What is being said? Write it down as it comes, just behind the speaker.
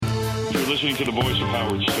listening to the voice of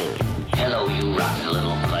Howard Stern. Hello, you rotten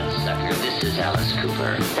little bloodsucker. This is Alice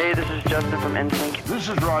Cooper. Hey, this is Justin from NSYNC. This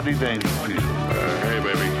is Rodney Dangerfield. Hey,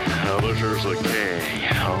 baby. This is the king.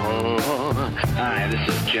 Hi, this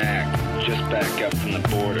is Jack. Just back up from the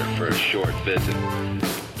border for a short visit.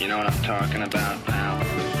 You know what I'm talking about, pal?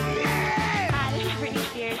 Hi, this is Britney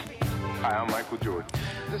Spears. Hi, I'm Michael Jordan.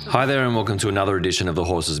 Hi there and welcome to another edition of The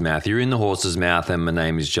Horse's Mouth. You're in The Horse's Mouth and my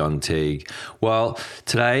name is John Teague. Well,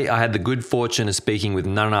 today I had the good fortune of speaking with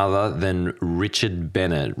none other than Richie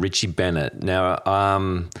Bennett. Now,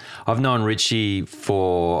 I've known Richie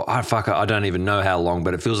for, I don't even know how long,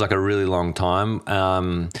 but it feels like a really long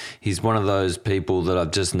time. He's one of those people that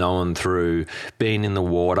I've just known through being in the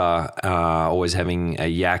water, always having a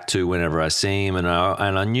yak to whenever I see him, and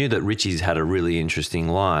I knew that Richie's had a really interesting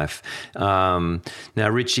life. Now,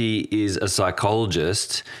 Richie is a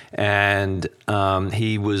psychologist, and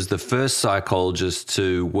he was the first psychologist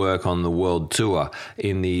to work on the world tour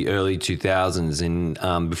in the early 2000s.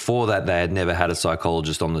 And before that, they had never had a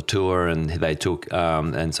psychologist on the tour, and they took,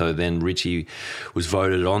 and so then Richie was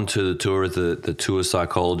voted onto the tour as the tour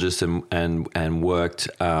psychologist, and worked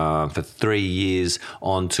for 3 years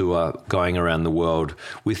on tour, going around the world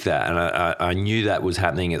with that. And I knew that was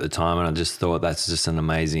happening at the time, and I just thought that's just an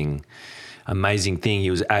amazing thing.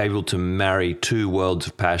 He was able to marry two worlds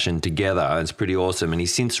of passion together. It's pretty awesome. And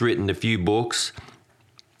he's since written a few books.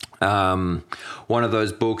 One of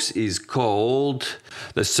those books is called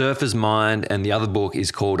The Surfer's Mind, and the other book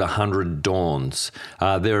is called 100 Dawns.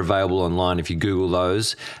 They're available online if you Google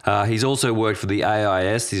those. He's also worked for the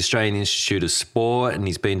AIS, the Australian Institute of Sport, and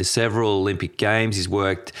he's been to several Olympic Games. He's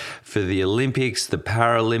worked for the Olympics, the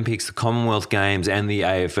Paralympics, the Commonwealth Games, and the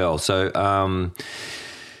AFL. So,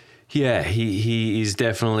 yeah, he is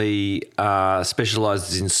definitely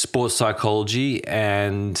specialises in sports psychology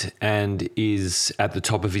and is at the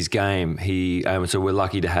top of his game. So we're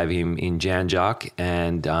lucky to have him in Jan Juc,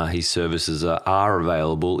 and his services are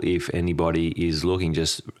available if anybody is looking.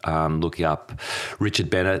 Just look up Richie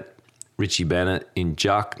Bennett in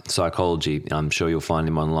Juc Psychology. I'm sure you'll find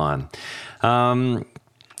him online.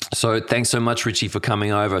 So thanks so much, Richie, for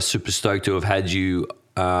coming over. Super stoked to have had you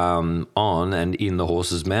on and in the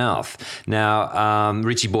horse's mouth. Now,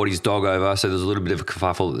 Richie brought his dog over, so there's a little bit of a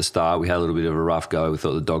kerfuffle at the start. We had a little bit of a rough go. We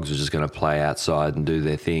thought the dogs were just going to play outside and do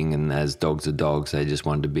their thing, and as dogs are dogs, they just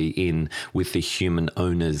wanted to be in with the human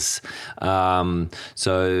owners.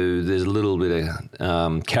 So there's a little bit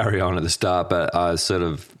of carry on at the start, but I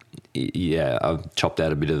I've chopped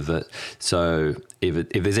out a bit of it. So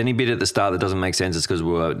if there's any bit at the start that doesn't make sense, it's because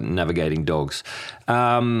we're navigating dogs.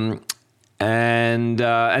 And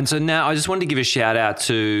so now I just wanted to give a shout out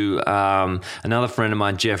to another friend of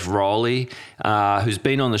mine, Jeff Rowley, who's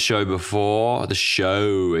been on the show before.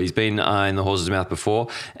 He's been in the horse's mouth before,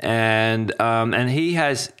 and he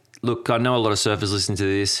has. Look, I know a lot of surfers listen to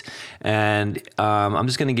this, and I'm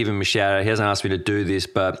just going to give him a shout out. He hasn't asked me to do this,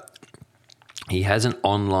 but he has an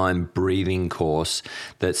online breathing course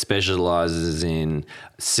that specializes in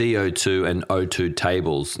CO2 and O2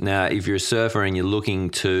 tables. Now, if you're a surfer and you're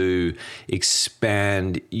looking to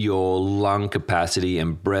expand your lung capacity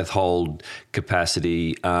and breath hold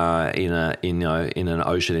capacity in an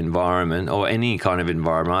ocean environment or any kind of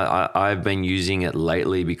environment, I've been using it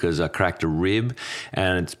lately because I cracked a rib,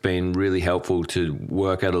 and it's been really helpful to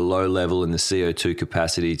work at a low level in the CO2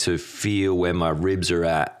 capacity to feel where my ribs are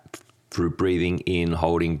at, through breathing in,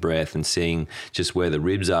 holding breath, and seeing just where the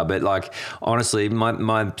ribs are. But like, honestly,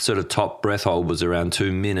 my sort of top breath hold was around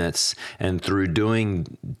 2 minutes. And through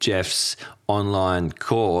doing Jeff's online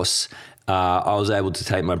course, I was able to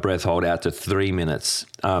take my breath hold out to 3 minutes,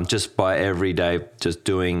 just by every day, just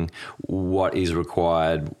doing what is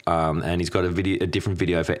required. And he's got a different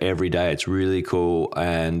video for every day. It's really cool.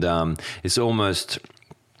 And it's almost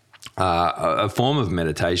a form of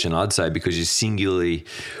meditation, I'd say, because you're singularly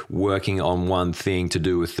working on one thing to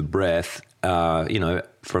do with the breath,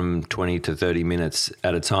 from 20 to 30 minutes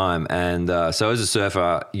at a time. And so as a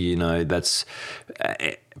surfer, that's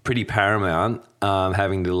pretty paramount,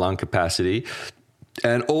 having the lung capacity.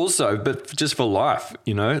 And also, but just for life,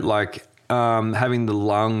 having the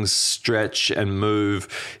lungs stretch and move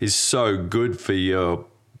is so good for your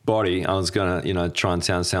body. I was going to, try and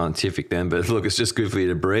sound scientific then, but look, it's just good for you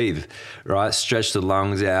to breathe, right? Stretch the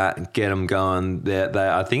lungs out and get them going.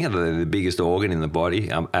 I think they're the biggest organ in the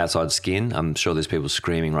body, outside skin. I'm sure there's people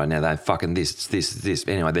screaming right now, they're fucking this.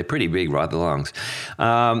 Anyway, they're pretty big, right? The lungs.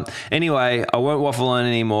 Anyway, I won't waffle on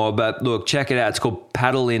anymore, but look, check it out. It's called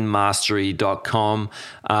paddleinmastery.com,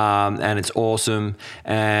 and it's awesome.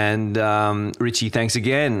 And Richie, thanks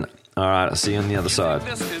again. All right, I'll see you on the other side.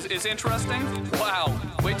 This is interesting. Wow.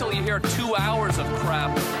 Wait till you hear 2 hours of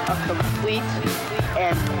crap. A complete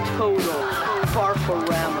and total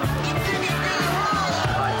Farforama.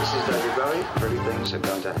 Hi, this is David Bowie. Pretty things have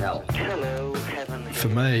gone to hell. Hello, heavenly. For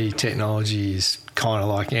me, technology is kind of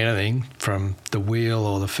like anything, from the wheel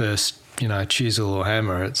or the first, chisel or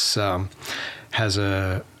hammer. It's has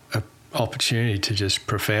a opportunity to just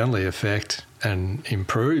profoundly affect and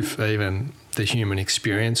improve even the human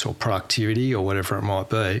experience or productivity or whatever it might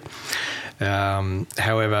be.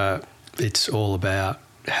 However, it's all about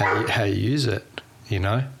how you use it,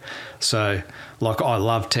 So, I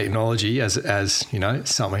love technology as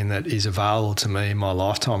something that is available to me in my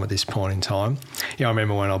lifetime at this point in time. I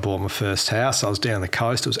remember when I bought my first house, I was down the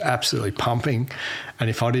coast, it was absolutely pumping. And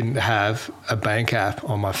if I didn't have a bank app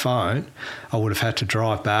on my phone, I would have had to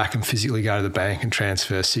drive back and physically go to the bank and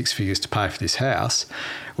transfer 6 figures to pay for this house.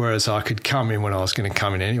 Whereas I could come in when I was going to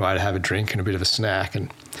come in anyway to have a drink and a bit of a snack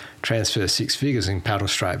and transfer 6 figures and paddle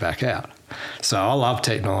straight back out. So I love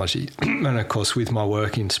technology. And of course, with my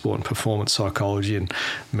work in sport and performance psychology and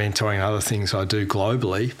mentoring and other things I do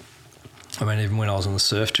globally, even when I was on the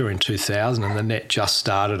surf tour in 2000 and the net just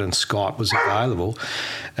started and Skype was available,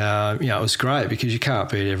 it was great because you can't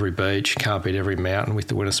be at every beach, you can't be at every mountain with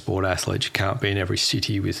the winter sport athletes, you can't be in every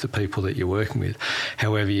city with the people that you're working with.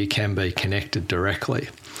 However, you can be connected directly.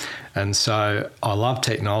 And so I love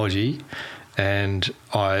technology, and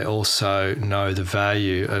I also know the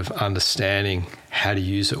value of understanding how to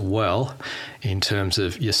use it well in terms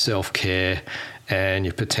of your self-care and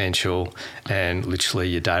your potential and literally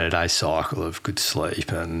your day-to-day cycle of good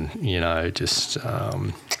sleep and, just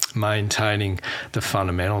maintaining the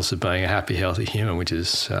fundamentals of being a happy, healthy human, which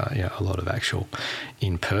is, a lot of actual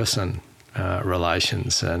in-person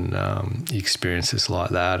relations and experiences like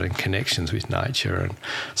that and connections with nature. And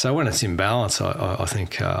so when it's in balance, I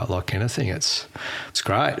think like anything, it's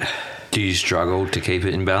great. Do you struggle to keep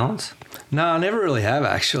it in balance? No, I never really have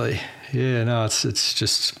actually. Yeah, no, it's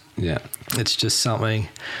just it's just something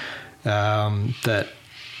that,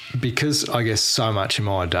 because I guess so much of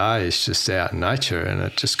my day is just out in nature, and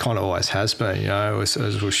it just kind of always has been. As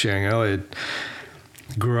we were sharing earlier,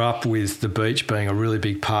 grew up with the beach being a really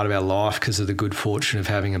big part of our life because of the good fortune of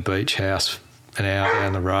having a beach house an hour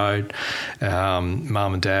down the road.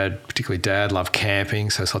 Mum and Dad, particularly Dad, loved camping,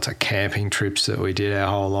 so there's lots of camping trips that we did our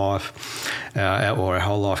whole life, our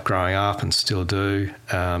whole life growing up, and still do.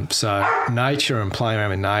 So nature and playing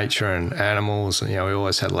around with nature and animals, and we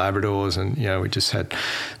always had Labradors, and we just had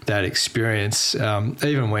that experience.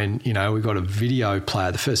 Even when we got a video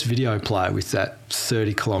player, the first video player with that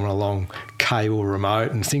 30-kilometre long cable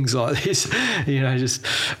remote and things like this,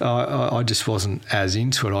 I just wasn't as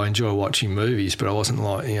into it. I enjoy watching movies, but I wasn't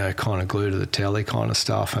kind of glued to the telly kind of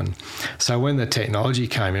stuff. And so when the technology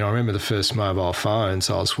came in, I remember the first mobile phones.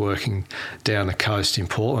 I was working down the coast in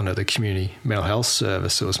Portland at the community mental health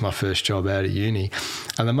service. It was my first job out of uni,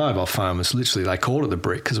 and the mobile phone was literally, they called it the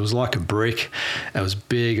brick because it was like a brick. It was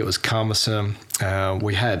big, it was cumbersome.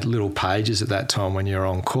 We had little pages at that time when you're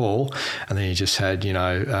on call, and then you just had,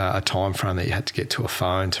 a time frame that you had to get to a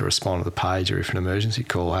phone to respond to the page, or if an emergency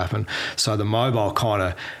call happened. So the mobile kind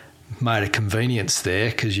of made a convenience there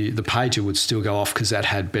because the pager would still go off because that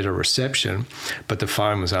had better reception, but the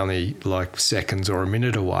phone was only like seconds or a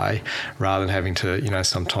minute away, rather than having to,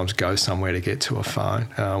 sometimes go somewhere to get to a phone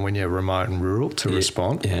when you're remote and rural to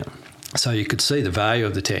respond. Yeah. So you could see the value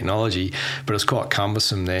of the technology, but it was quite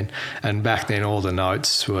cumbersome then. And back then, all the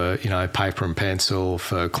notes were, paper and pencil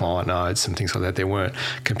for client notes and things like that. There weren't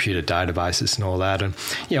computer databases and all that. And,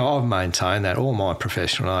 I've maintained that all my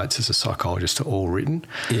professional notes as a psychologist are all written.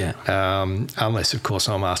 Yeah. Unless, of course,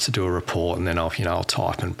 I'm asked to do a report, and then I'll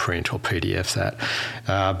type and print or PDF that.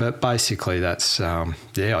 But basically, that's, I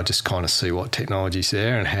just kind of see what technology's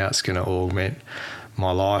there and how it's going to augment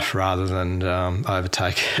my life rather than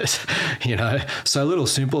overtake it, So little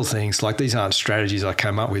simple things, like these aren't strategies I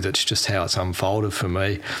came up with, it's just how it's unfolded for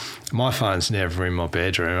me. My phone's never in my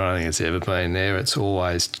bedroom. I don't think it's ever been there. It's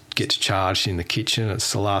always gets charged in the kitchen.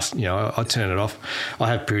 It's the last, I turn it off. I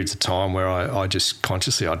have periods of time where I just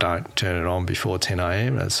consciously, I don't turn it on before 10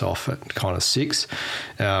 a.m. and it's off at kind of 6.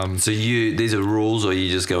 So these are rules, or you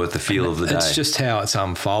just go with the feel of the day? It's just how it's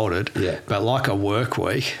unfolded. Yeah. But like a work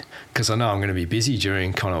week, because I know I'm going to be busy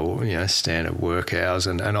during kind of, standard work hours,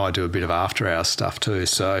 and I do a bit of after hours stuff too.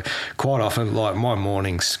 So quite often, like my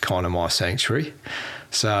morning's kind of my sanctuary.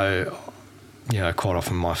 So, quite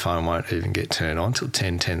often my phone won't even get turned on till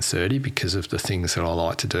 10:30 because of the things that I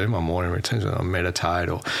like to do, my morning routines. I meditate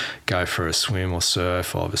or go for a swim or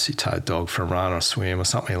surf, or obviously take a dog for a run or swim or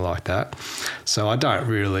something like that. So I don't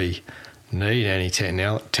really need any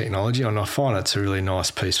technology, and I find it's a really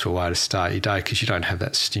nice, peaceful way to start your day because you don't have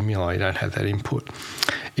that stimuli, you don't have that input.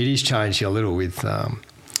 It is changing a little with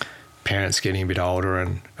parents getting a bit older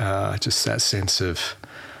and just that sense of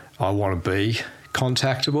I want to be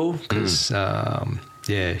contactable because,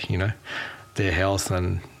 their health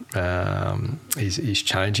and is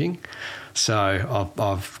changing. So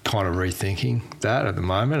I've kind of rethinking that at the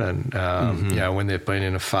moment, and when they've been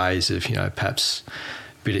in a phase of perhaps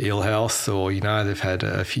a bit of ill health, or they've had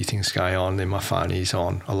a few things going on, then my phone is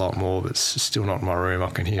on a lot more, but it's still not in my room. I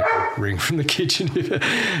can hear it ring from the kitchen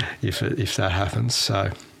if that happens.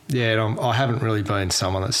 So yeah, and I haven't really been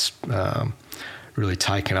someone that's really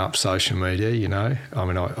taken up social media. I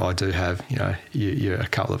mean, I do have a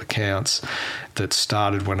couple of accounts that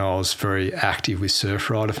started when I was very active with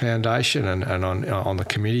Surfrider Foundation and on the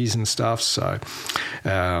committees and stuff. So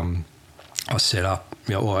I set up,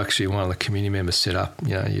 actually one of the community members set up,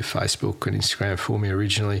 your Facebook and Instagram for me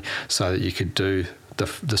originally so that you could do the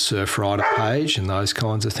Surfrider page and those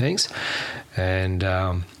kinds of things. And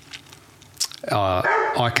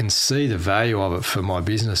I can see the value of it for my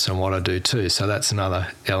business and what I do too. So that's another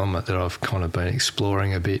element that I've kind of been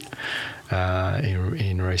exploring a bit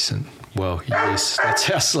in recent years. That's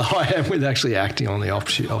how slow I am with actually acting on the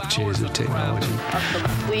opportunities of technology.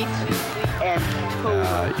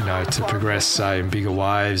 To progress, say, in bigger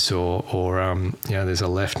waves or there's a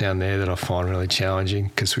left down there that I find really challenging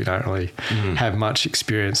because we don't really have much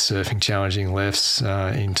experience surfing challenging lefts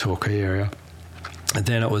in Torquay area. And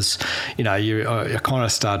then it was, I kind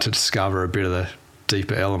of started to discover a bit of the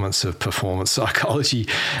deeper elements of performance psychology.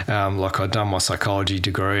 Like I'd done my psychology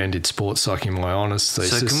degree and did sports psych in my honours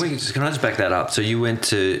thesis. So can I just back that up? So you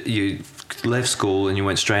left school and you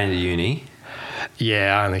went straight into uni?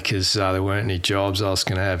 Yeah, only because there weren't any jobs. I was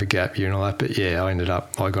going to have a gap year and all that. But yeah,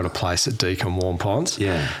 I got a place at Deakin Warm Ponds.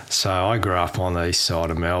 Yeah. So I grew up on the east side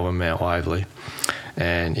of Melbourne, Mount Waverley,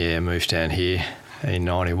 and moved down here in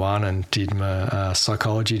 91 and did my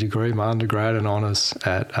psychology degree, my undergrad and honours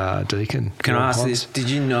at Deakin. Can I ask this? Did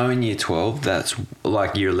you know in year 12, that's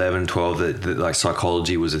like year 11, 12, that like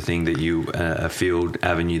psychology was a thing that a field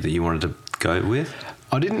avenue that you wanted to go with?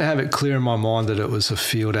 I didn't have it clear in my mind that it was a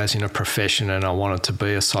field as in a profession and I wanted to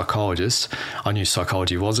be a psychologist. I knew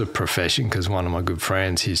psychology was a profession because one of my good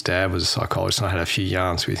friends, his dad was a psychologist, and I had a few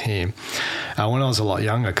yarns with him. When I was a lot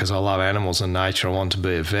younger, because I love animals and nature, I wanted to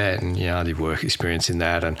be a vet, and I did work experience in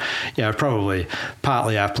that, and probably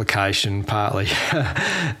partly application, partly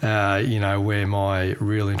where my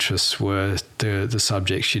real interests were the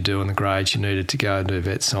subjects you do and the grades you needed to go and do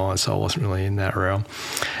vet science. I wasn't really in that realm.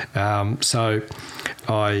 So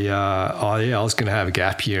I was going to have a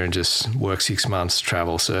gap year and just work 6 months,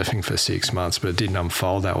 travel surfing for 6 months, but it didn't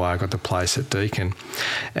unfold that way. I got the place at Deakin,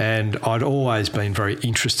 and I'd always been very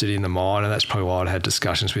interested in the mine, and that's probably why I'd had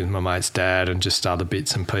discussions with my mate's dad and just other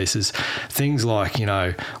bits and pieces. Things like,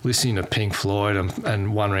 listening to Pink Floyd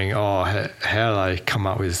and wondering, how they come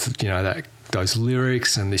up with, those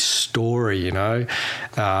lyrics and this story,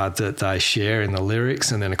 that they share in the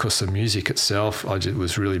lyrics. And then, of course, the music itself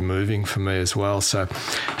was really moving for me as well. So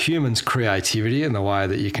humans' creativity and the way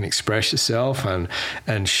that you can express yourself and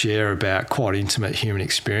share about quite intimate human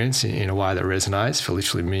experience in a way that resonates for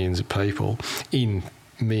literally millions of people in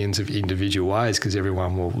millions of individual ways, because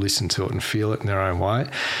everyone will listen to it and feel it in their own way.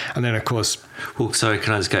 And then, of course... Well, sorry,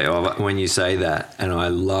 can I just cut you off? When you say that, and I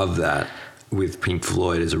love that, with Pink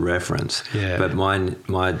Floyd as a reference. Yeah. But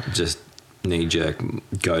my just knee-jerk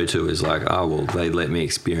go-to is like, they let me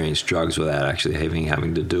experience drugs without actually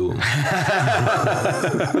having to do them.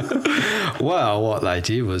 Well, what they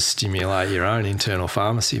did was stimulate your own internal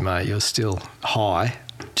pharmacy, mate. You're still high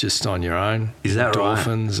just on your own. Is that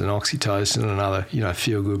endorphins and oxytocin and other,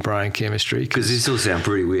 feel-good brain chemistry. Because this still sounds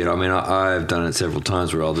pretty weird. I mean, I've done it several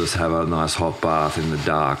times where I'll just have a nice hot bath in the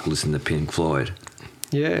dark, listen to Pink Floyd.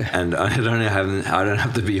 Yeah. And I don't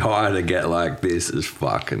have to be high to get like, this is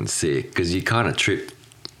fucking sick, because you kind of trip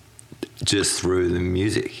just through the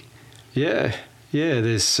music. Yeah. Yeah,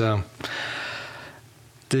 there's so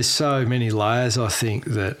many layers, I think,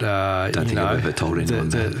 that I've ever told anyone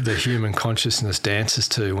the human consciousness dances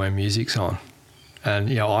to when music's on. And,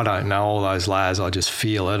 I don't know all those layers. I just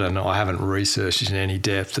feel it, and I haven't researched it in any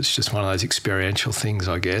depth. It's just one of those experiential things,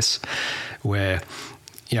 I guess, where...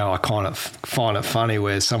 I kind of find it funny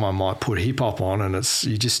where someone might put hip-hop on and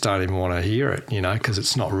you just don't even want to hear it, because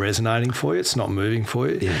it's not resonating for you, it's not moving for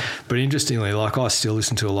you. Yeah. But interestingly, like I still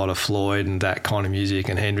listen to a lot of Floyd and that kind of music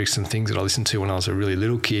and Hendrix and things that I listened to when I was a really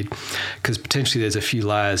little kid, because potentially there's a few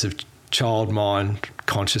layers of child mind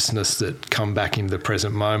consciousness that come back into the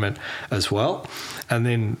present moment as well. And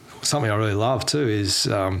then something I really love too is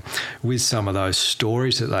with some of those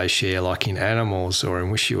stories that they share, like in Animals or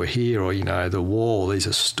in Wish You Were Here or, The Wall, these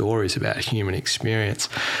are stories about human experience.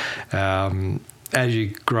 As you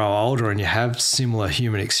grow older and you have similar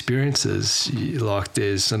human experiences,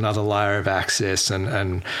 there's another layer of access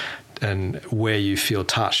and where you feel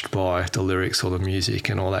touched by the lyrics or the music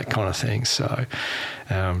and all that kind of thing. So,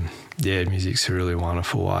 music's a really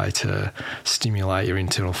wonderful way to stimulate your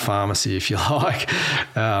internal pharmacy, if you like,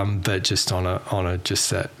 but just on a just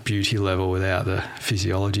that beauty level without the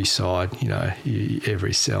physiology side.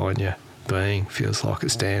 Every cell in your being feels like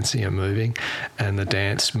it's dancing and moving, and the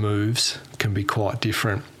dance moves can be quite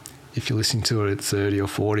different if you listen to it at 30 or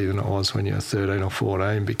 40 than it was when you were 13 or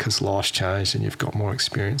 14, because life's changed and you've got more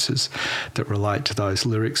experiences that relate to those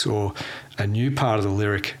lyrics, or a new part of the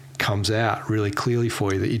lyric comes out really clearly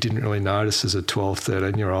for you that you didn't really notice as a 12,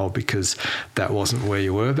 13-year-old because that wasn't where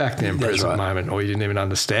you were back then, present moment, or you didn't even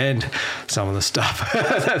understand some of the stuff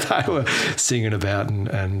that they were singing about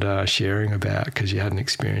and sharing about because you hadn't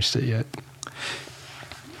experienced it yet.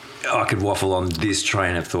 I could waffle on this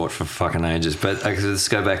train of thought for fucking ages, but let's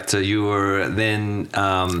go back to you were then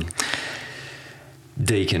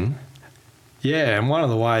Deakin. Yeah, and one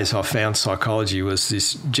of the ways I found psychology was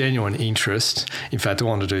this genuine interest. In fact, I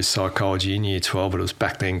wanted to do psychology in Year 12, but it was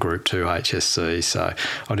back then Group 2 HSC, so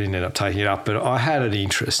I didn't end up taking it up. But I had an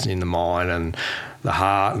interest in the mind and the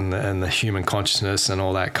heart and the human consciousness and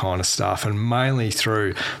all that kind of stuff, and mainly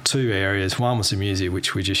through two areas. One was the music,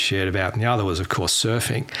 which we just shared about, and the other was, of course,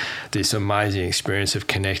 surfing, this amazing experience of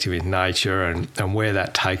connecting with nature and where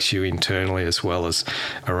that takes you internally as well as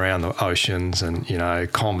around the oceans and,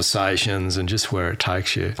 conversations and just where it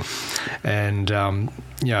takes you. And,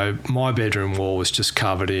 my bedroom wall was just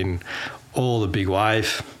covered in all the big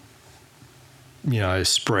wave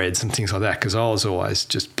spreads and things like that, because I was always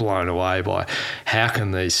just blown away by how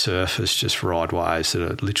can these surfers just ride waves that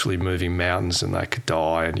are literally moving mountains and they could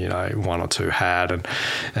die, and one or two had, and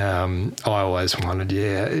I always wondered,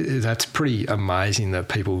 that's pretty amazing that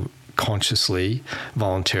people consciously,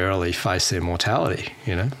 voluntarily face their mortality,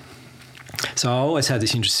 So I always had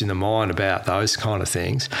this interest in the mind about those kind of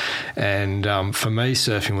things. And for me,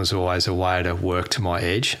 surfing was always a way to work to my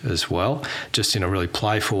edge as well, just in a really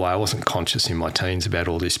playful way. I wasn't conscious in my teens about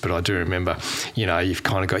all this, but I do remember, you've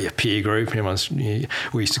kind of got your peer group.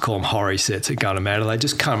 We used to call them horry sets at Gunnery. They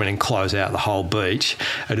just come in and close out the whole beach.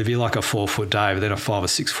 It'd be like a 4-foot day, but then a 5 or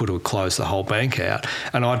 6 footer would close the whole bank out.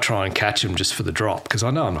 And I'd try and catch them just for the drop because I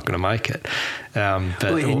know I'm not going to make it. And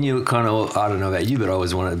you kind of, I don't know about you, but I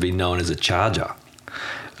always wanted to be known as a charger.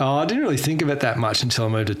 Oh, I didn't really think about that much until I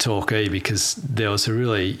moved to Torquay, because there was a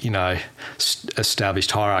really, established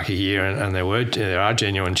hierarchy here, and there are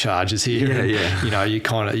genuine charges here. Yeah. You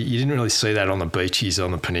didn't really see that on the beaches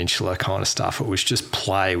on the peninsula kind of stuff. It was just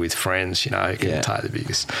play with friends. You can take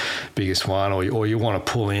the biggest one, or you want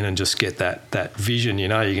to pull in and just get that vision. You're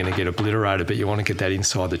going to get obliterated, but you want to get that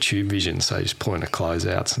inside the tube vision. So you just pull in the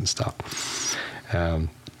closeouts and stuff.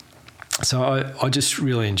 So I just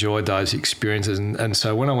really enjoyed those experiences. And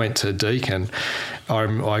so when I went to Deakin,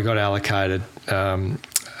 I got allocated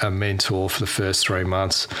a mentor for the first 3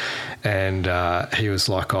 months. And he was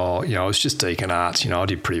like, I was just Deakin Arts. I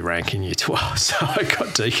did pretty rank in Year 12. So I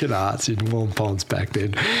got Deakin Arts in Warm Ponds back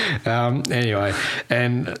then. Anyway,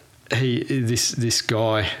 and this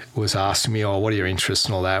guy was asking me, what are your interests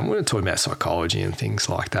and all that? And we were talking about psychology and things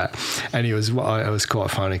like that. And it was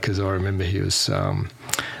quite funny because I remember he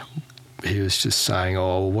was just saying,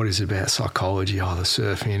 what is it about psychology? The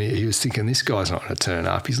surfing. And he was thinking, this guy's not going to turn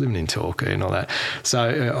up. He's living in Torquay and all that. So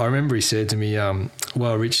I remember he said to me,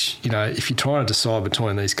 well, Rich, if you're trying to decide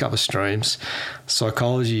between these couple of streams,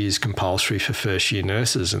 psychology is compulsory for first-year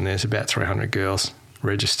nurses, and there's about 300 girls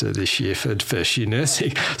register this year for first year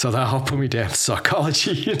nursing, so they'll put me down for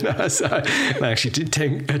psychology, So I actually did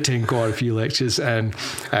attend quite a few lectures and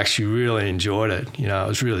actually really enjoyed it. It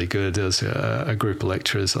was really good. There was a group of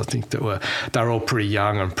lecturers, I think, they were all pretty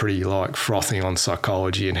young and pretty frothing on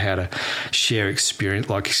psychology and how to share experience,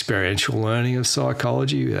 experiential learning of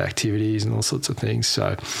psychology with activities and all sorts of things.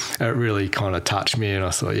 So it really kind of touched me, and I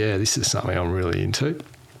thought, this is something I'm really into.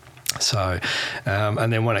 So,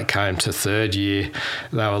 and then when it came to third year,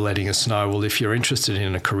 they were letting us know, well, if you're interested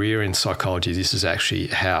in a career in psychology, this is actually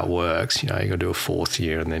how it works. You've got to do a fourth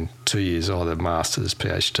year and then 2 years, either master's,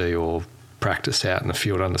 PhD, or practice out in the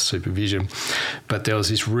field under supervision. But there was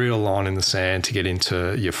this real line in the sand to get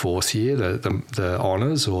into your fourth year, the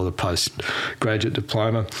honours or the postgraduate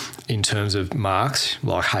diploma, in terms of marks,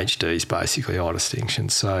 like HDs, basically, high distinction.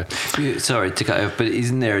 So, sorry to cut off, but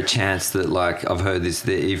isn't there a chance that, like I've heard this,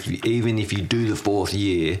 that even if you do the fourth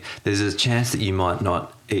year, there's a chance that you might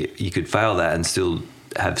not, you could fail that and still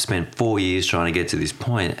have spent 4 years trying to get to this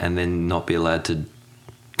point and then not be allowed to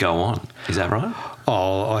go on. Is that right?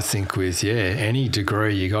 Oh, I think with, any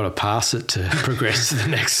degree, you got to pass it to progress to the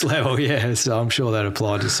next level. Yeah, so I'm sure that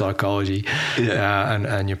applied to psychology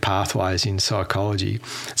and your pathways in psychology.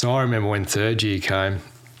 So I remember when third year came,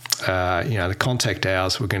 the contact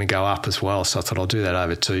hours were going to go up as well. So I thought I'll do that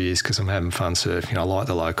over 2 years because I'm having fun surfing. I like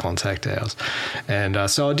the low contact hours. And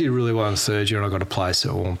so I did really well in third year, and I got a place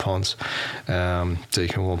at Warm Ponds,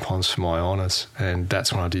 Deakin Warm Ponds, for my honours. And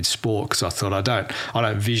that's when I did sport, because I thought I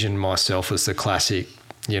don't vision myself as the classic,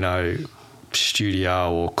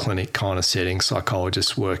 studio or clinic kind of setting,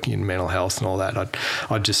 psychologists working in mental health and all that.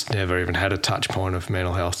 I just never even had a touch point of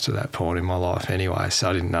mental health to that point in my life anyway, so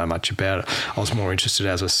I didn't know much about it. I was more interested,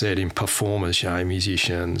 as I said, in performers,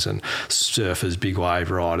 musicians and surfers, big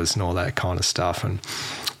wave riders and all that kind of stuff. And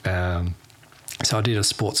so I did a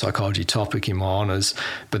sports psychology topic in my honours,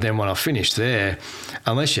 but then when I finished there,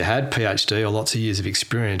 unless you had PhD or lots of years of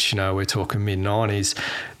experience, we're talking mid-90s,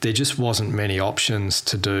 there just wasn't many options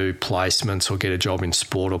to do placements or get a job in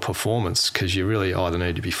sport or performance, because you really either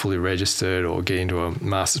need to be fully registered or get into a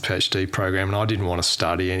master's PhD program, and I didn't want to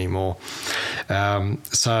study anymore.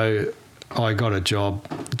 So I got a job,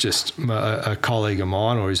 just a colleague of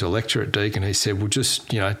mine, or he's a lecturer at Deakin, he said, well, just,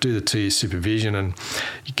 do the 2 year supervision and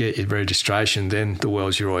you get your registration, then the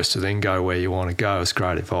world's your oyster, then go where you want to go. It was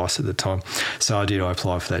great advice at the time. So I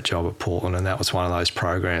applied for that job at Portland, and that was one of those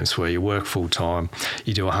programs where you work full time,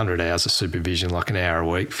 you do 100 hours of supervision, like an hour a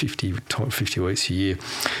week, 50 weeks a year,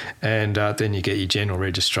 and then you get your general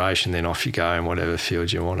registration, then off you go in whatever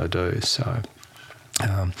field you want to do. So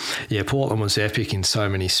Portland was epic in so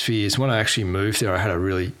many spheres. When I actually moved there, I had a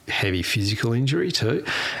really heavy physical injury too,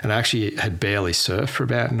 and I actually had barely surfed for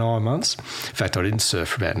about 9 months. In fact, I didn't surf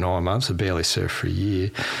for about 9 months. I barely surfed for a year.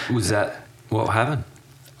 Was that what happened?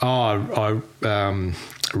 Oh, I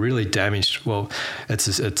really damaged. Well, it's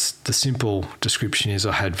the simple description is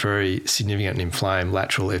I had very significant and inflamed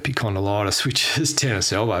lateral epicondylitis, which is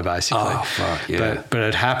tennis elbow basically. Oh, fuck, yeah. But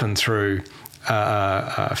it happened through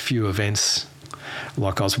a few events.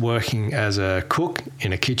 Like I was working as a cook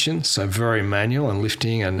in a kitchen, so very manual and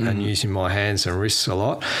lifting and using my hands and wrists a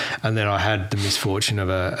lot. And then I had the misfortune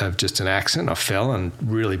of just an accident. I fell and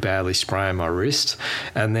really badly sprained my wrist.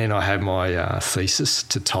 And then I had my thesis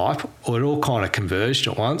to type. It all kind of converged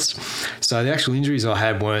at once. So the actual injuries I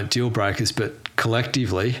had weren't deal breakers, but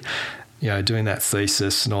collectively, doing that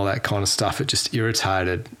thesis and all that kind of stuff, it just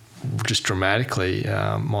irritated just dramatically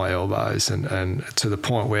my elbows, and to the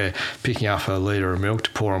point where picking up a litre of milk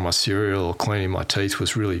to pour on my cereal or cleaning my teeth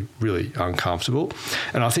was really, really uncomfortable.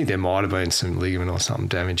 And I think there might have been some ligament or something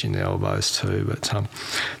damaging the elbows too. But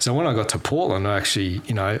so when I got to Portland, I actually,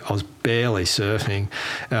 I was barely surfing,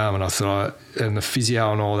 and I thought, and the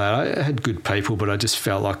physio and all that, I had good people, but I just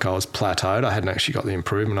felt like I was plateaued. I hadn't actually got the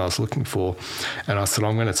improvement I was looking for, and I thought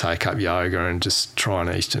I'm going to take up yoga and just try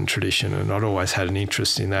an Eastern tradition. And I'd always had an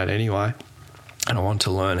interest in that anyway, and I wanted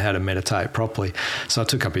to learn how to meditate properly. So I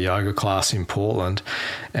took up a yoga class in Portland,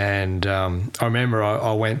 and I remember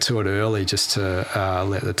I went to it early just to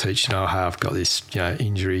let the teacher know, hey, I've got this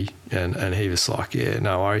injury, and he was like, yeah,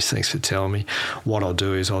 no worries, thanks for telling me. What I'll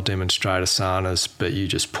do is I'll demonstrate asanas, but you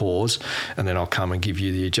just pause, and then I'll come and give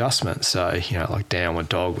you the adjustment. So, like downward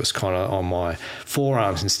dog was kind of on my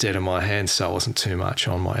forearms instead of my hands, so it wasn't too much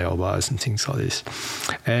on my elbows and things like this.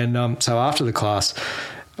 And so after the class,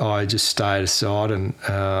 I just stayed aside and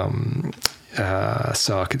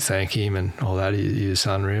so I could thank him and all that. He was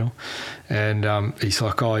unreal. And he's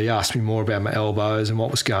like, he asked me more about my elbows and what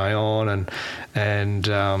was going on. And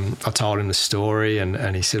I told him the story,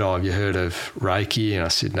 and he said, have you heard of Reiki? And I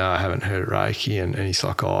said, no, I haven't heard of Reiki. And he's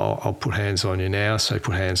like, I'll put hands on you now. So he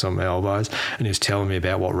put hands on my elbows, and he was telling me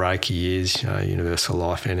about what Reiki is, universal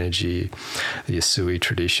life energy, the Usui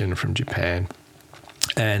tradition from Japan.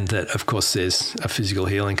 And that, of course, there's a physical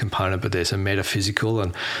healing component, but there's a metaphysical,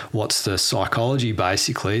 and what's the psychology,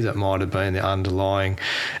 basically, that might have been the underlying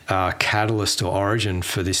catalyst or origin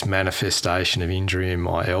for this manifestation of injury in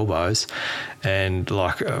my elbows. And,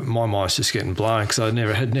 my mind's just getting blown, because I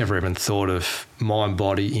had never even thought of mind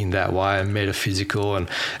body in that way, and metaphysical, and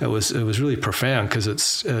it was really profound, because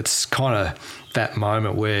it's kind of that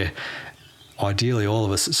moment where ideally all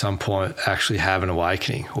of us at some point actually have an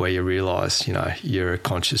awakening where you realise, you're a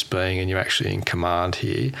conscious being and you're actually in command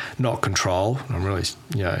here, not control. I'm really,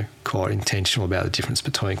 quite intentional about the difference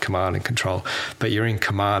between command and control, but you're in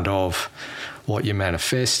command of what you're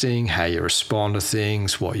manifesting, how you respond to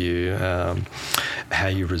things, how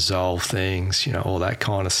you resolve things, all that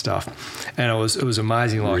kind of stuff. And it was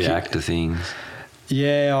amazing. Like react to things.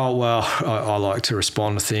 Yeah, I like to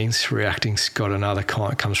respond to things. Reacting's got another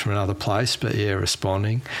kind, comes from another place, but yeah,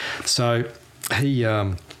 responding. So he...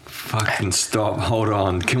 Fucking stop. Hold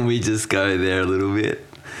on. Can we just go there a little bit?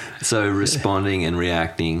 So responding and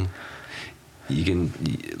reacting, you can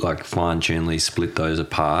fine-tunely split those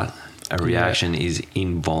apart. A reaction is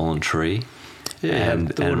involuntary,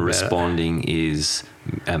 and responding is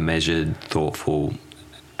a measured, thoughtful.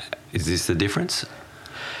 Is this the difference?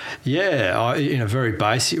 Yeah, in a very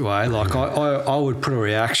basic way. Like I would put a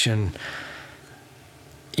reaction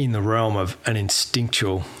in the realm of an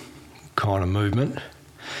instinctual kind of movement.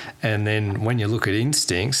 And then when you look at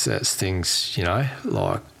instincts, that's things,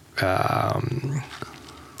 like...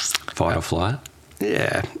 fight or flight?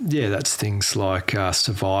 Yeah, that's things like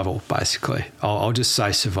survival, basically. I'll just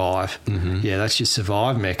say survive. Mm-hmm. Yeah, that's your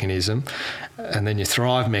survive mechanism. And then your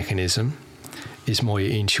thrive mechanism is more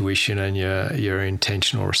your intuition and your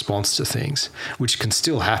intentional response to things, which can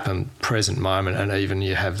still happen present moment, and even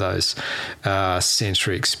you have those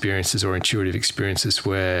sensory experiences or intuitive experiences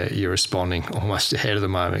where you're responding almost ahead of the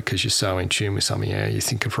moment because you're so in tune with something. You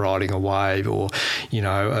think of riding a wave, or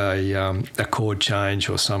a chord change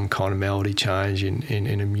or some kind of melody change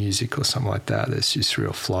in a music or something like that. There's just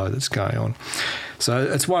real flow that's going on. So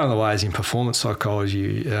it's one of the ways in performance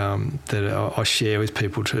psychology that I share with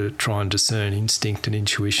people to try and discern instinct and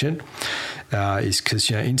intuition, is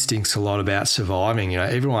because instinct's a lot about surviving.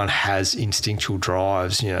 Everyone has instinctual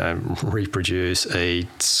drives. Reproduce,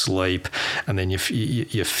 eat, sleep, and then your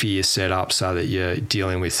fear set up so that you're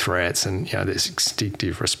dealing with threats. And there's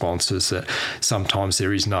instinctive responses that sometimes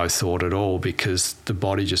there is no thought at all because the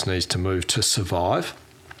body just needs to move to survive.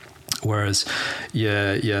 Whereas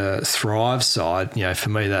your thrive side, for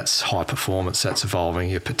me, that's high performance, that's evolving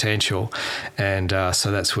your potential. And so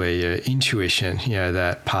that's where your intuition,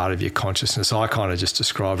 that part of your consciousness, I kind of just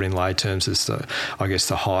describe it in lay terms as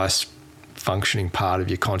the highest functioning part of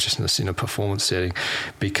your consciousness in a performance setting,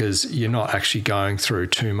 because you're not actually going through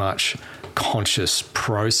too much conscious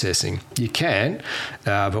processing. You can,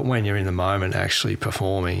 but when you're in the moment actually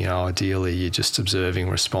performing, ideally you're just observing,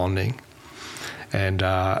 responding. And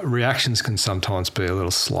reactions can sometimes be a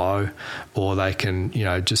little slow, or they can,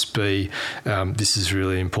 just be, this is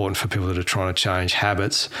really important for people that are trying to change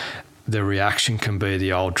habits. The reaction can be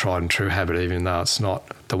the old tried and true habit, even though it's not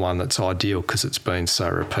the one that's ideal because it's been so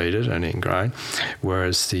repeated and ingrained.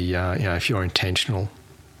 Whereas if you're intentional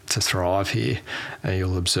to thrive here,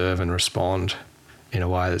 you'll observe and respond in a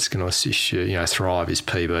way that's going to assist you. Thrive is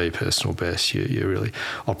PB, personal best. You're really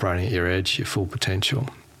operating at your edge, your full potential.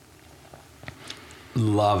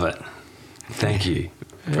 Love it. Thank you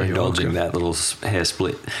for indulging that little hair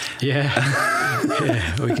split. Yeah.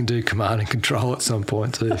 We can do command and control at some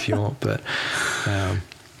point too if you want. But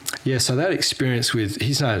so that experience with,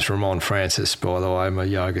 his name's Ramon Francis, by the way, my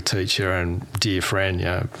yoga teacher and dear friend,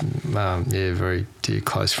 very dear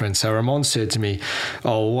close friend. So Ramon said to me,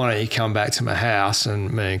 why don't you come back to my house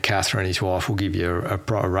and me and Catherine, his wife, will give you a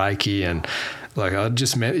Reiki. And I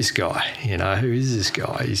just met this guy, who is this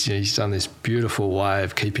guy? He's done this beautiful way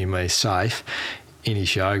of keeping me safe in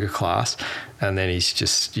his yoga class, and then he's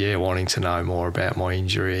just, wanting to know more about my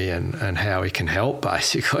injury and how he can help,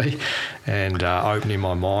 basically, and opening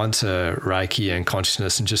my mind to Reiki and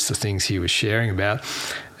consciousness and just the things he was sharing about.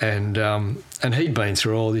 And he'd been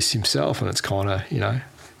through all this himself, and it's kind of,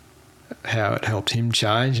 how it helped him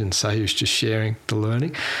change, and so he was just sharing the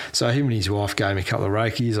learning. So him and his wife gave me a couple of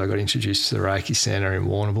Reikis. I got introduced to the Reiki Centre in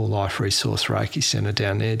Warrnambool, Life Resource Reiki Centre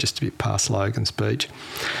down there, just a bit past Logan's Beach,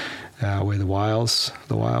 where the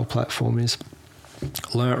whale platform is.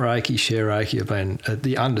 Learnt Reiki, share Reiki. I've been,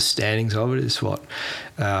 the understandings of it is what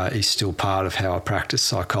is still part of how I practice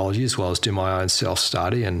psychology, as well as do my own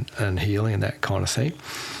self-study and healing and that kind of thing.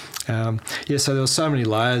 So there were so many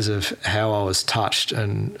layers of how I was touched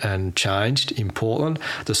and changed in Portland.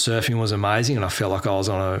 The surfing was amazing, and I felt like I was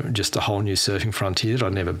on just a whole new surfing frontier that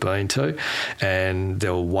I'd never been to. And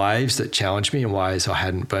there were waves that challenged me in ways I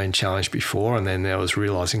hadn't been challenged before. And then there was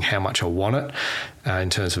realising how much I want it in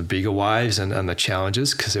terms of bigger waves and the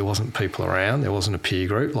challenges, because there wasn't people around. There wasn't a peer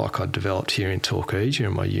group like I'd developed here in Torquay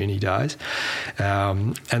during my uni days.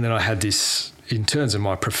 And then I had this, in terms of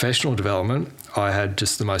my professional development, I had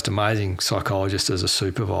just the most amazing psychologist as a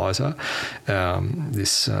supervisor.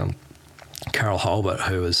 This Carol Holbert,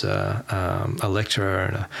 who was a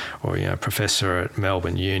lecturer or professor at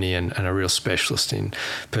Melbourne Uni and a real specialist in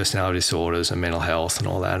personality disorders and mental health and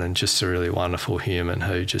all that, and just a really wonderful human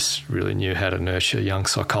who just really knew how to nurture young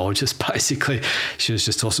psychologists, basically. She was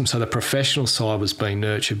just awesome. So the professional side was being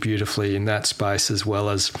nurtured beautifully in that space, as well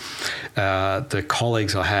as the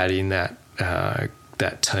colleagues I had in that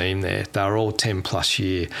team there. They were all 10 plus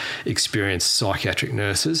year experienced psychiatric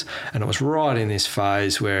nurses, and it was right in this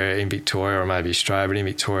phase where in Victoria, or maybe Australia, but in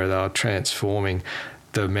Victoria they were transforming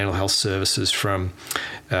the mental health services from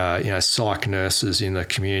psych nurses in the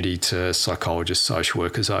community to psychologists, social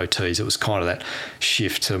workers, OTs. It was kind of that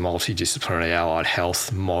shift to multidisciplinary allied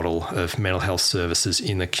health model of mental health services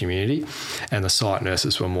in the community, and the psych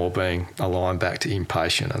nurses were more being aligned back to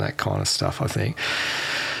inpatient and that kind of stuff, I think.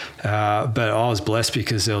 But I was blessed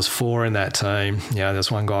because there was 4 in that team. There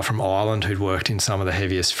was one guy from Ireland who'd worked in some of the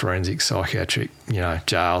heaviest forensic psychiatric,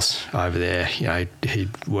 jails over there.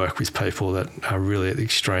 He'd work with people that are really at the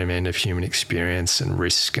extreme end of human experience and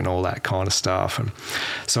risk and all that kind of stuff. And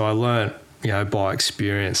so I learned, by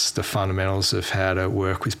experience, the fundamentals of how to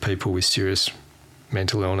work with people with serious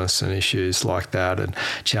mental illness and issues like that, and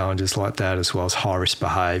challenges like that, as well as high-risk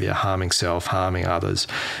behaviour, harming self, harming others.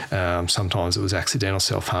 Sometimes it was accidental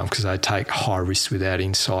self-harm because they take high risks without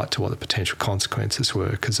insight to what the potential consequences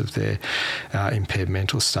were because of their impaired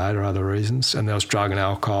mental state or other reasons. And there was drug and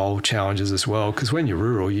alcohol challenges as well, because when you're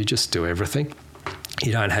rural, you just do everything.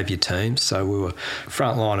 You don't have your teams, so we were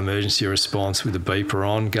frontline emergency response with a beeper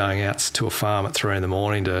on, going out to a farm at 3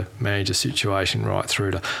 a.m. to manage a situation right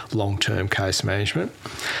through to long-term case management.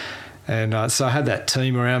 And so I had that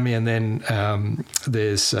team around me, and then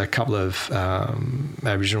there's a couple of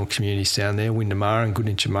Aboriginal communities down there, Windamara and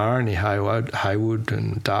Goodnichamara, near Haywood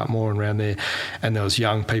and Dartmoor and around there, and there was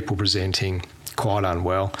young people presenting quite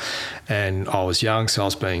unwell, and I was young, so I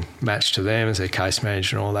was being matched to them as their case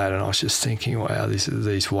manager and all that, and I was just thinking, wow,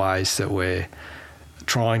 these ways that we're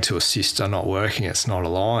trying to assist are not working, it's not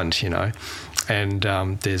aligned, and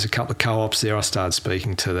there's a couple of co-ops there. I started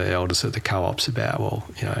speaking to the elders at the co-ops about,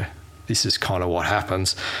 this is kind of what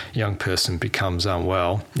happens. Young person becomes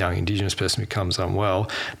unwell, young Indigenous person becomes unwell,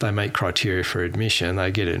 they meet criteria for admission,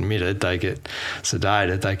 they get admitted, they get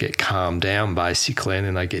sedated, they get calmed down basically, and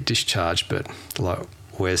then they get discharged. But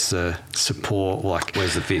where's the support?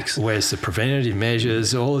 Where's the fix? Where's the preventative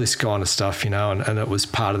measures? All this kind of stuff, and it was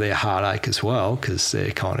part of their heartache as well, because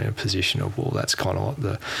they're kind of in a position of, that's kind of what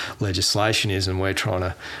the legislation is, and we're trying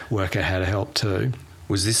to work out how to help too.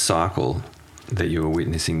 Was this cycle that you were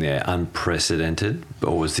witnessing there unprecedented,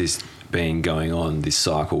 or was this going on, this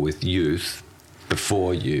cycle with youth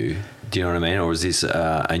before you? Do you know what I mean? Or is this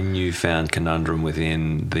a newfound conundrum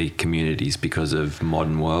within the communities because of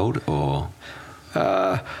modern world? Or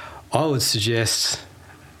I would suggest,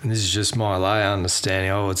 and this is just my lay understanding,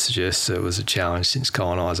 I would suggest it was a challenge since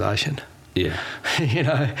colonisation. Yeah.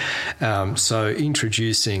 So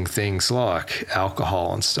introducing things like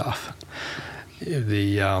alcohol and stuff,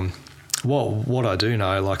 what I do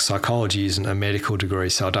know, like psychology isn't a medical degree,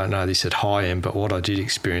 so I don't know this at high end, but what I did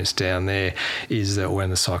experience down there is that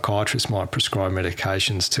when the psychiatrist might prescribe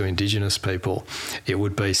medications to Indigenous people, it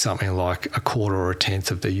would be something like a quarter or a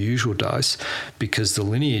tenth of the usual dose, because the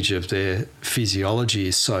lineage of their physiology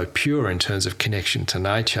is so pure in terms of connection to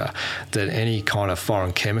nature that any kind of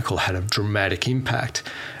foreign chemical had a dramatic impact.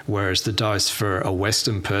 Whereas the dose for a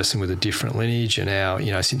Western person with a different lineage, and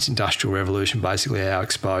our, since Industrial Revolution, basically our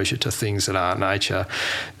exposure to things that aren't nature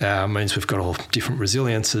means we've got all different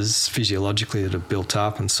resiliences physiologically that have built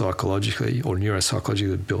up, and psychologically or neuropsychologically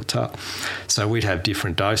that have built up. So we'd have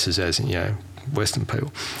different doses as in, Western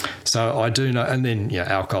people. So I do know, and then,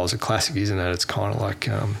 alcohol is a classic, isn't it? It's kind of like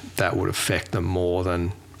that would affect them more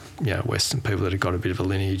than Western people that have got a bit of a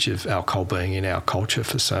lineage of alcohol being in our culture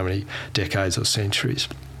for so many decades or centuries.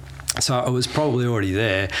 So it was probably already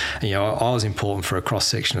there. I was important for a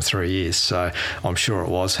cross-section of 3 years, so I'm sure it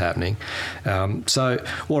was happening. So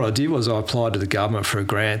what I did was I applied to the government for a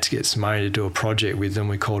grant to get some money to do a project with them.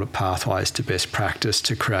 We called it Pathways to Best Practice,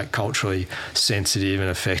 to create culturally sensitive and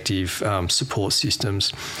effective support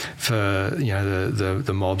systems for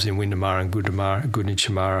the mobs in Windamara and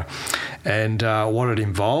Goodnichamara. And what it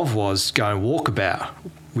involved was going walkabout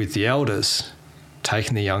with the elders,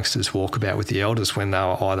 taking the youngsters walkabout with the elders when they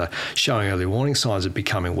were either showing early warning signs of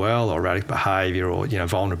becoming well, or erratic behaviour, or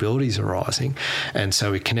vulnerabilities arising. And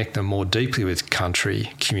so we connect them more deeply with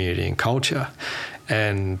country, community and culture.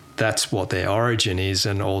 And that's what their origin is,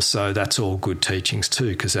 and also that's all good teachings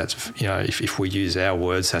too, because that's, you know, if we use our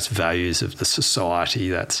words, that's values of the society,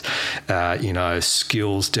 that's, you know,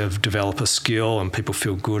 skills, develop a skill and people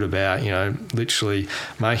feel good about, you know, literally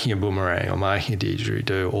making a boomerang or making a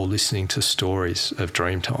didgeridoo or listening to stories of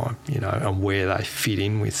Dreamtime, you know, and where they fit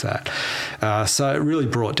in with that. So it really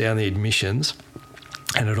brought down the admissions.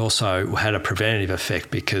 And it also had a preventative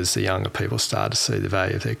effect because the younger people started to see the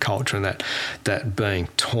value of their culture, and that being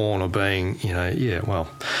torn or being, you know,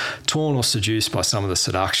 torn or seduced by some of the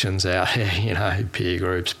seductions out here, you know, peer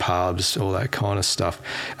groups, pubs, all that kind of stuff,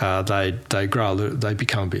 they grow, they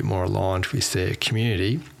become a bit more aligned with their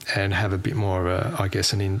community and have a bit more of a, I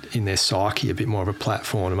guess, in their psyche, a bit more of a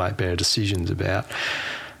platform to make better decisions about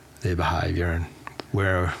their behaviour and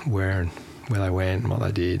where they went and what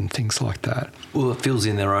they did and things like that. Well, it fills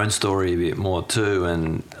in their own story a bit more too,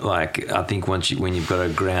 and like I think when you've got a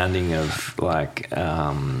grounding of like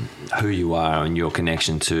who you are and your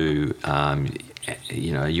connection to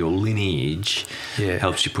you know, your lineage,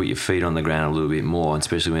 helps you put your feet on the ground a little bit more,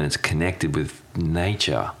 especially when it's connected with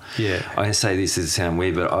nature. Yeah, I say this to sound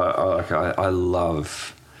weird, but I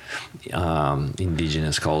love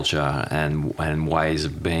indigenous culture and ways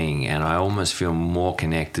of being, and I almost feel more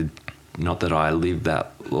connected, not that I live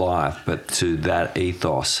that life, but to that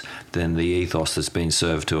ethos than the ethos that's been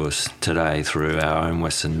served to us today through our own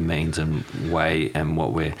Western means and way, and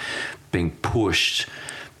what we're being pushed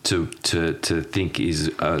to think is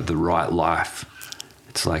the right life.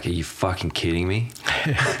 It's like, are you fucking kidding me?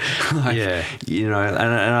 Like, yeah. You know, and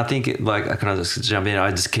I think, can I just jump in?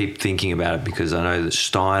 I just keep thinking about it because I know that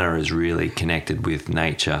Steiner is really connected with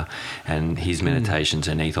nature, and his meditations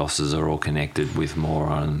and ethoses are all connected with more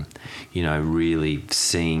on, you know, really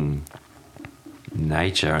seeing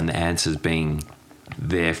nature and the answers being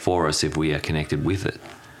there for us if we are connected with it.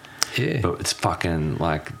 Yeah. But it's fucking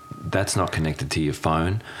like, that's not connected to your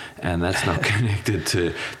phone, and that's not connected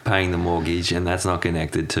to paying the mortgage, and that's not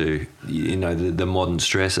connected to, you know, the modern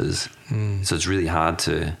stresses. So it's really hard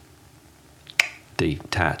to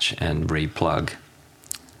detach and replug.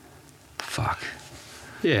 Fuck.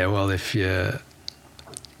 Yeah, well, if you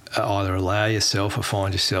either allow yourself or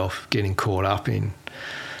find yourself getting caught up in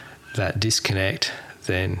that disconnect,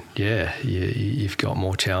 then yeah, you've got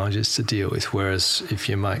more challenges to deal with. Whereas if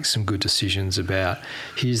you make some good decisions about,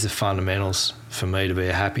 here's the fundamentals for me to be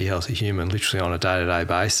a happy, healthy human, literally on a day-to-day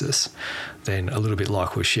basis, then a little bit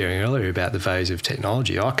like we were sharing earlier about the values of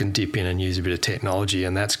technology, I can dip in and use a bit of technology,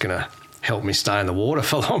 and that's going to help me stay in the water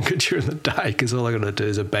for longer during the day, because all I got to do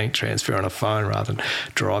is a bank transfer on a phone rather than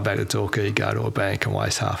drive back to Torquay, go to a bank and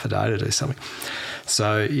waste half a day to do something.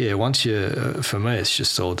 So yeah, for me, it's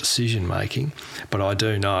just all decision making. But I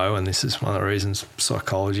do know, and this is one of the reasons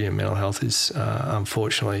psychology and mental health is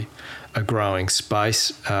unfortunately a growing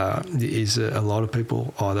space, is a lot of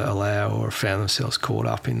people either allow or have found themselves caught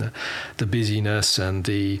up in the busyness and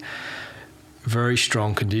the very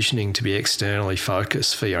strong conditioning to be externally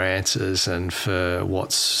focused for your answers and for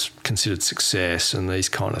what's considered success and these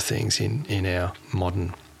kind of things in our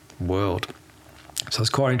modern world. So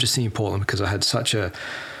it's quite interesting in Portland because I had such a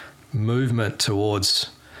movement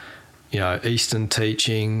towards, you know, Eastern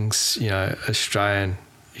teachings, you know, Australian,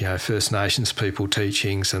 you know, First Nations people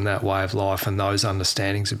teachings and that way of life and those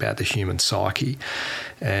understandings about the human psyche.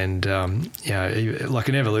 And, you know, like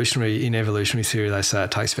in evolutionary theory, they say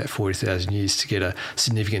it takes about 40,000 years to get a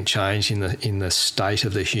significant change in the state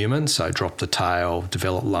of the human. So drop the tail,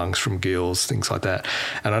 develop lungs from gills, things like that.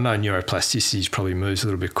 And I know neuroplasticity probably moves a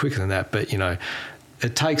little bit quicker than that, but, you know,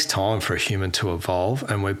 it takes time for a human to evolve,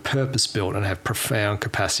 and we're purpose-built and have profound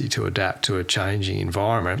capacity to adapt to a changing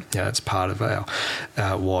environment. You know, it's part of our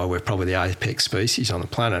why we're probably the apex species on the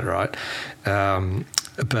planet, right?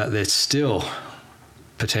 But there's still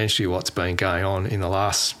potentially what's been going on in the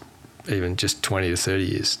last even just 20 to 30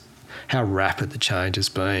 years. How rapid the change has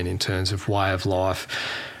been in terms of way of life,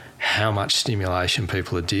 how much stimulation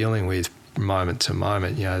people are dealing with moment to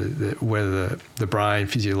moment, you know, whether the brain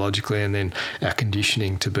physiologically and then our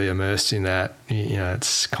conditioning to be immersed in that, you know,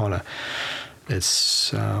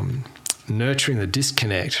 it's nurturing the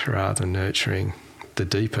disconnect rather than nurturing the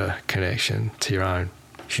deeper connection to your own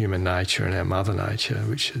human nature and our mother nature,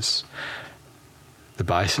 which is the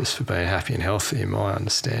basis for being happy and healthy in my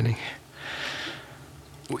understanding.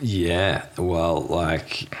 Yeah, well,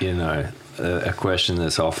 like, you know, a question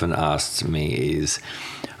that's often asked to me is,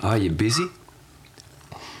 are you busy?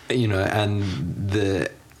 You know, and the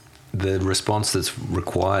response that's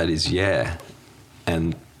required is yeah.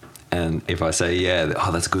 And if I say yeah,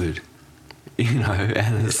 oh, that's good. You know,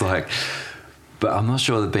 and it's like, but I'm not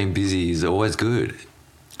sure that being busy is always good.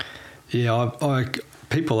 Yeah,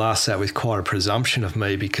 people ask that with quite a presumption of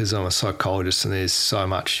me because I'm a psychologist and there's so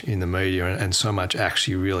much in the media and so much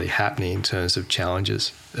actually really happening in terms of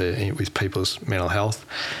challenges with people's mental health.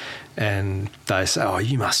 And they say, oh,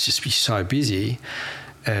 you must just be so busy.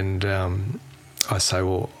 And I say,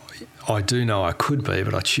 well, I do know I could be,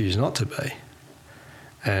 but I choose not to be.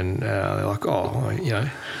 And they're like, oh, you know,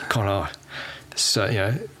 kind of, so, you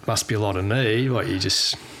know, must be a lot of need, like you're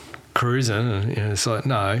just cruising. And you know, it's like,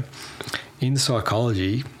 no. In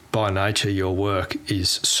psychology, by nature, your work is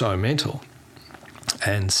so mental.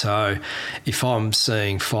 And so if I'm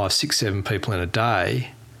seeing 5, 6, 7 people in a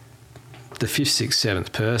day, the 5th, 6th,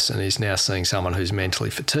 7th person is now seeing someone who's mentally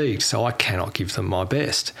fatigued, so I cannot give them my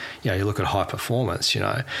best. You know, you look at high performance, you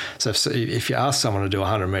know. So if you ask someone to do a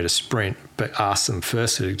 100-metre sprint but ask them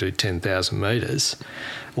firstly to do 10,000 metres,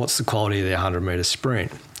 what's the quality of their 100-metre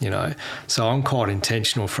sprint, you know? So I'm quite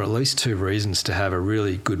intentional for at least 2 reasons to have a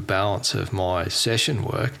really good balance of my session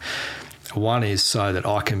work. One is so that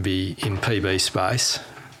I can be in PB space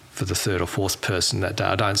for the 3rd or 4th person that day.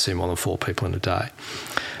 I don't see more than 4 people in a day.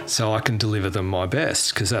 So I can deliver them my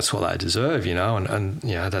best because that's what they deserve, you know. And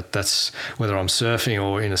you know that's whether I'm surfing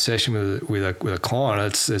or in a session with a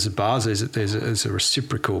client. There's a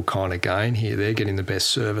reciprocal kind of gain here. They're getting the best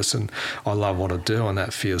service, and I love what I do, and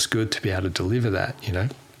that feels good to be able to deliver that, you know.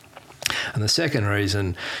 And the second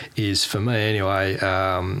reason is, for me anyway,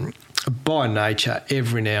 by nature,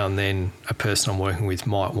 every now and then a person I'm working with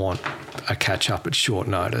might want a catch-up at short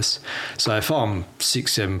notice. So if I'm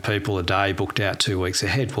 6, 7 people a day booked out 2 weeks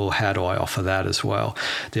ahead, well, how do I offer that as well?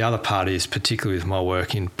 The other part is, particularly with my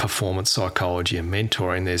work in performance psychology and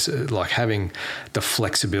mentoring, there's like having the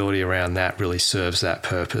flexibility around that really serves that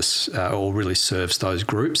purpose or really serves those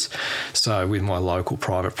groups. So with my local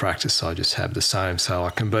private practice, I just have the same. So I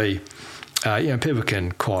can be... you know, people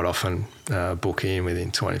can quite often book in within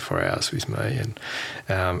 24 hours with me,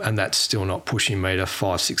 and that's still not pushing me to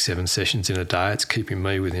 5, 6, 7 sessions in a day. It's keeping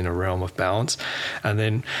me within a realm of balance. And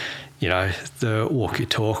then, you know, the walk your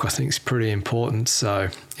talk I think is pretty important. So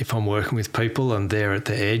if I'm working with people and they're at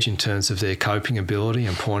the edge in terms of their coping ability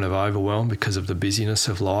and point of overwhelm because of the busyness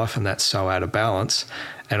of life, and that's so out of balance,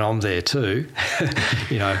 and I'm there too,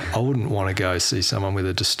 you know, I wouldn't want to go see someone with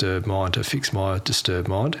a disturbed mind to fix my disturbed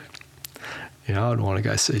mind. You know, I'd want to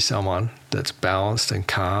go see someone that's balanced and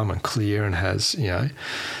calm and clear and has, you know,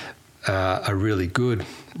 a really good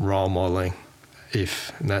role modelling, and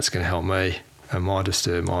that's going to help me and my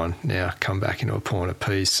disturbed mind now come back into a point of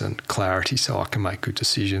peace and clarity so I can make good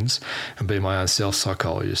decisions and be my own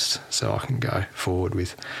self-psychologist so I can go forward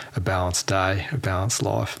with a balanced day, a balanced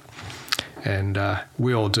life. And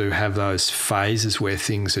we all do have those phases where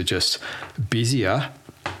things are just busier.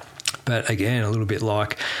 But again, a little bit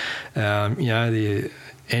like, you know,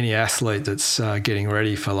 any athlete that's getting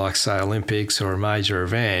ready for, like, say, Olympics or a major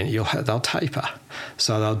event, they'll taper.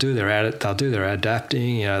 So they'll do their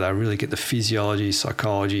adapting. You know, they'll really get the physiology,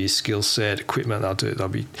 psychology, skill set, equipment. They'll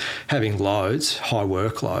be having loads, high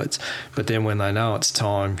workloads. But then when they know it's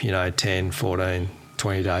time, you know, 10, 14,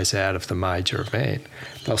 20 days out of the major event,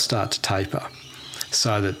 they'll start to taper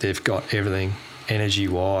so that they've got everything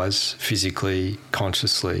energy-wise, physically,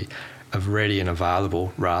 consciously, of ready and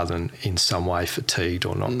available rather than in some way fatigued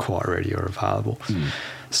or not quite ready or available.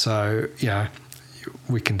 So, you know,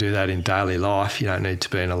 we can do that in daily life. You don't need to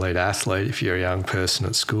be an elite athlete. If you're a young person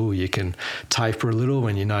at school, you can taper a little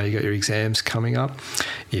when you know you've got your exams coming up.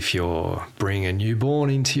 If you're bringing a newborn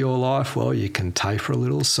into your life, well, you can taper a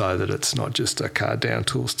little so that it's not just a card down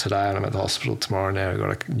tools today and I'm at the hospital tomorrow. Now I've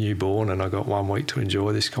got a newborn and I've got 1 week to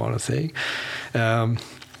enjoy this kind of thing.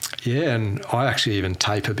 Yeah, and I actually even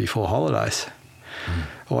taper before holidays.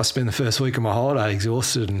 I spend the first week of my holiday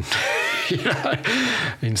exhausted and, you know,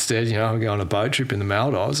 instead, you know, I'm going on a boat trip in the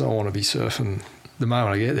Maldives. I want to be surfing. The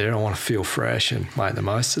moment I get there, I want to feel fresh and make the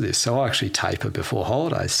most of this. So I actually taper before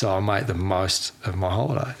holidays, so I make the most of my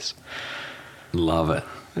holidays. Love it.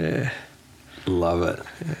 Yeah. Love it.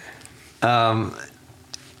 Yeah.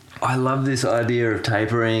 I love this idea of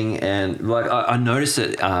tapering, and like I noticed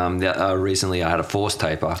it recently. I had a forced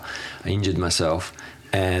taper. I injured myself,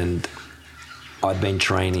 and I'd been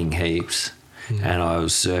training heaps, and I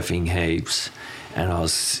was surfing heaps, and I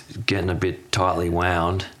was getting a bit tightly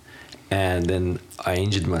wound, and then I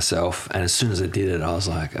injured myself. And as soon as I did it, I was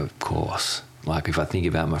like, of course. Like, if I think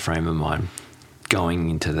about my frame of mind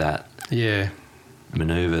going into that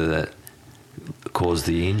maneuver, that caused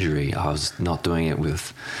the injury. I was not doing it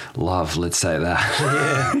with love, let's say that.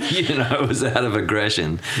 Yeah. It was out of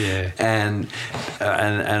aggression. Yeah. And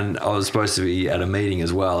I was supposed to be at a meeting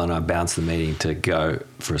as well, and I bounced the meeting to go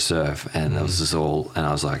for a surf, and it was just all, and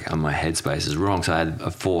I was like, my headspace is wrong. So I had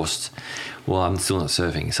a forced, well, I'm still not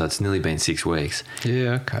surfing, so it's nearly been 6 weeks.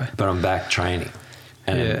 Yeah, okay. But I'm back training.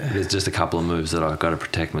 And there's just a couple of moves that I've got to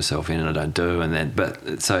protect myself in and I don't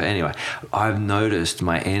do. So anyway, I've noticed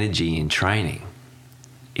my energy in training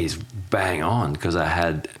is bang on because I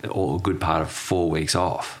had a good part of 4 weeks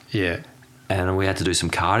off. Yeah. And we had to do some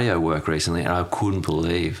cardio work recently, and I couldn't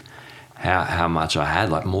believe how much I had,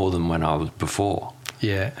 like more than when I was before.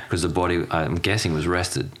 Yeah. Because the body, I'm guessing, was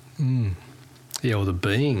rested. Mm. Yeah, well, the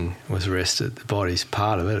being was rested. The body's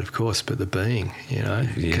part of it, of course, but the being,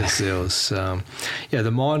 because there was,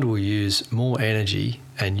 the mind will use more energy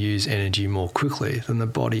and use energy more quickly than the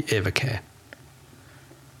body ever can.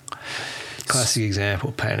 Classic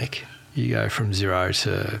example, panic. You go from 0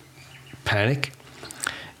 to panic,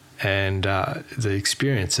 and the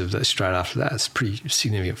experience of that straight after that is pretty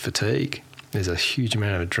significant fatigue. There's a huge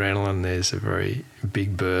amount of adrenaline. There's a very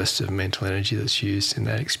big burst of mental energy that's used in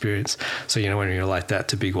that experience. So, when you relate that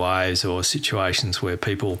to big waves or situations where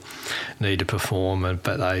people need to perform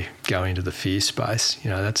but they go into the fear space,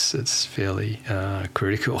 it's fairly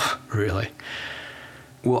critical, really.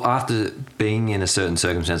 Well, after being in a certain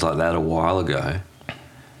circumstance like that a while ago,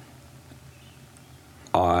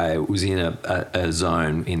 I was in a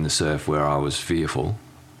zone in the surf where I was fearful,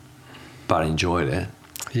 but enjoyed it.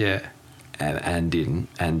 Yeah. And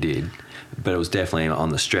did. But it was definitely on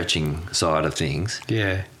the stretching side of things.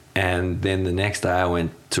 Yeah. And then the next day I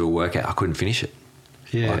went to a workout. I couldn't finish it.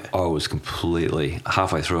 Yeah. I was completely,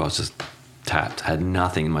 halfway through I was just tapped. Had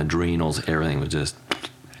nothing. My adrenals, everything was just...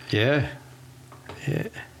 Yeah. Yeah.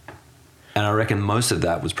 And I reckon most of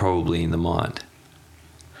that was probably in the mind.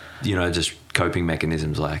 Just coping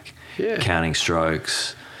mechanisms like counting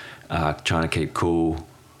strokes, trying to keep cool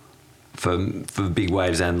for big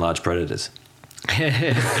waves and large predators.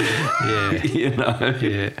 Yeah.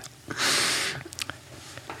 Yeah.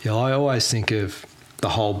 Yeah, I always think of the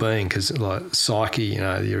whole being because, like, psyche,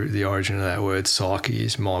 the origin of that word psyche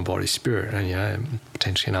is mind, body, spirit, and,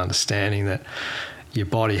 potentially an understanding that your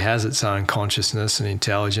body has its own consciousness and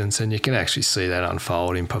intelligence, and you can actually see that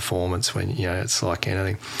unfold in performance when, it's like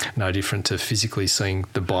anything. No different to physically seeing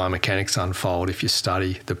the biomechanics unfold. If you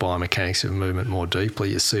study the biomechanics of movement more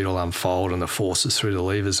deeply, you see it all unfold and the forces through the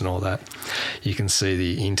levers and all that. You can see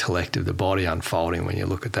the intellect of the body unfolding when you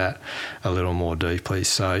look at that a little more deeply.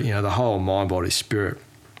 So, the whole mind, body, spirit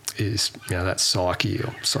is, that psyche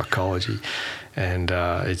or psychology. And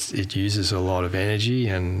it uses a lot of energy,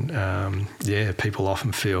 and people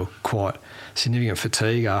often feel quite significant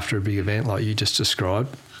fatigue after a big event like you just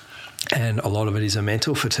described, and a lot of it is a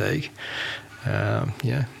mental fatigue.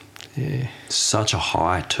 Such a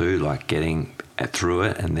high too, like getting through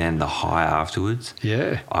it, and then the high afterwards.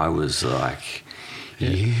 Yeah, I was like,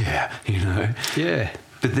 yeah.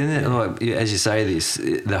 But then, like, as you say this,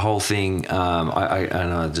 the whole thing,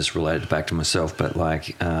 I just related it back to myself, but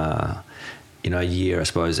like. A year, I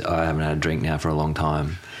suppose, I haven't had a drink now for a long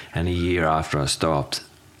time. And a year after I stopped,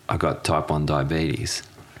 I got type 1 diabetes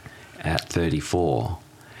at 34.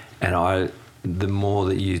 And the more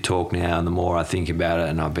that you talk now and the more I think about it,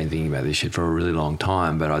 and I've been thinking about this shit for a really long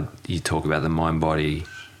time, but you talk about the mind, body,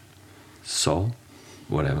 soul,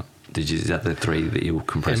 whatever. Is that the three that you were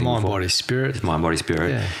compressing? Mind, body, spirit. It's mind, body,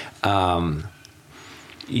 spirit. Yeah.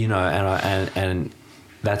 And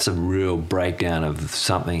that's a real breakdown of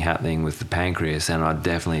something happening with the pancreas, and I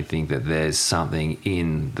definitely think that there's something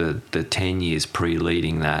in the 10 years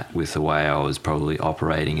pre-leading that with the way I was probably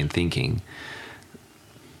operating and thinking.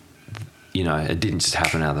 It didn't just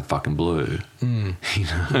happen out of the fucking blue.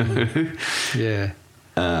 Yeah.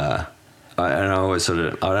 I always I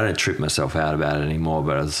don't trip myself out about it anymore,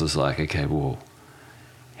 but it's just like, okay, well,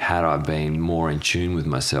 had I been more in tune with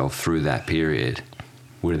myself through that period,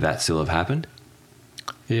 would that still have happened?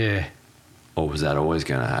 Yeah. Or was that always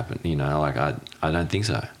going to happen? I don't think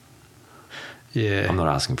so. Yeah. I'm not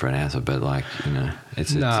asking for an answer, but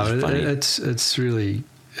it's funny.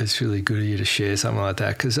 It's really good of you to share something like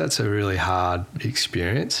that, because that's a really hard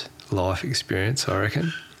life experience, I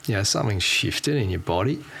reckon. Something's shifted in your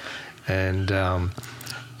body, and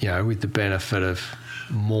with the benefit of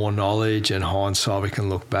more knowledge and hindsight, we can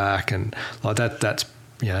look back and like that. That's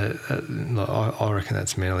I reckon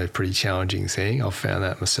that's mentally a pretty challenging thing. I've found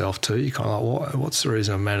that myself too. You're kind of like, what's the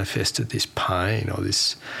reason I manifested this pain or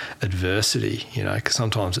this adversity? Because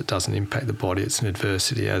sometimes it doesn't impact the body. It's an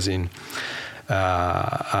adversity as in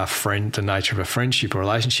the nature of a friendship or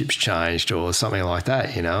relationship's changed or something like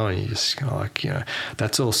that, you know, and you just kind of like, you know,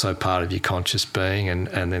 that's also part of your conscious being and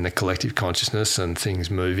then the collective consciousness and things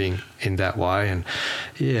moving in that way. And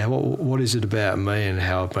yeah, what is it about me and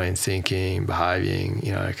how I've been thinking, behaving,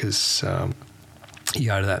 you know, because you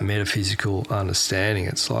go to that metaphysical understanding,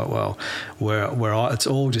 it's like, well, it's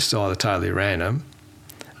all just either totally random,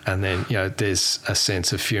 and then, you know, there's a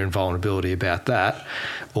sense of fear and vulnerability about that,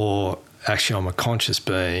 or actually I'm a conscious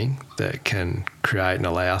being that can create and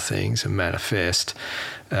allow things and manifest.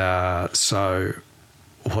 So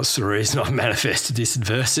what's the reason I've manifested this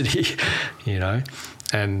adversity, you know?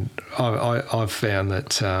 And I've found that,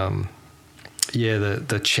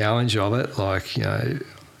 the challenge of it, like, you know,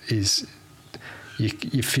 is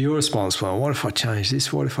you feel responsible. What if I change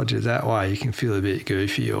this? What if I do it that way? You can feel a bit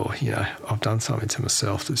goofy, or, you know, I've done something to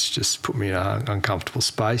myself that's just put me in an uncomfortable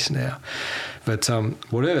space now. But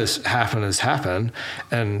whatever's happened has happened,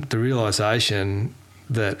 and the realisation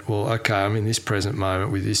that, well, okay, I'm in this present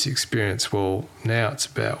moment with this experience. Well, now it's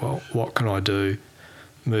about, well, what can I do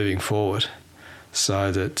moving forward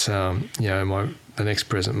so that, you know, the next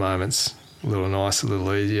present moment's a little nicer, a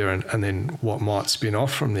little easier, and then what might spin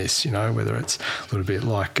off from this, you know, whether it's a little bit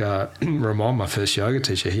like Ramon, my first yoga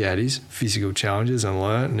teacher, he had his physical challenges and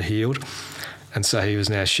learnt and healed, and so he was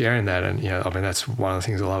now sharing that. And, you know, I mean, that's one of the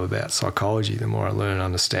things I love about psychology. The more I learn and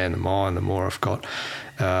understand the mind, the more I've got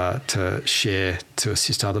to share to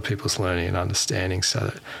assist other people's learning and understanding, so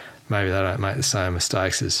that maybe they don't make the same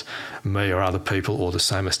mistakes as me or other people, or the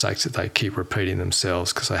same mistakes that they keep repeating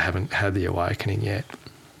themselves because they haven't had the awakening yet.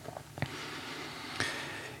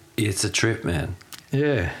 It's a trip, man.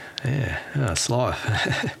 Yeah, it's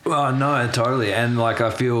life. Well, no, totally. And like,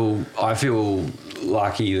 I feel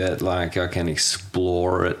lucky that, like, I can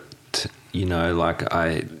explore it, you know, like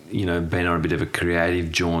been on a bit of a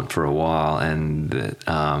creative jaunt for a while, and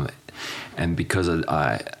because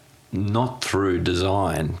I not through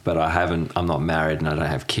design, but I'm not married and I don't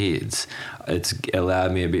have kids. It's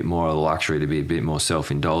allowed me a bit more luxury to be a bit more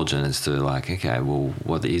self-indulgent as to, like, okay, well,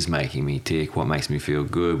 what is making me tick? What makes me feel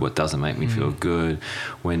good? What doesn't make me feel good?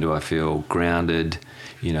 When do I feel grounded?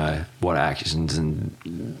 You know, what actions? And,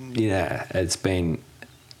 yeah, it's been,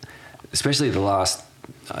 especially the last,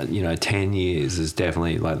 10 years is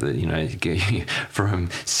definitely like from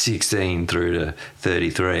 16 through to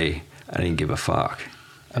 33, I didn't give a fuck.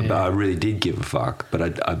 Yeah. But I really did give a fuck, but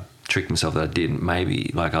I tricked myself that I didn't.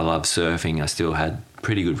 Maybe, like, I love surfing. I still had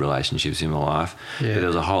pretty good relationships in my life. Yeah. But there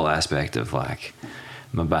was a whole aspect of, like,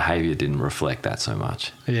 my behaviour didn't reflect that so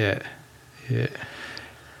much. Yeah.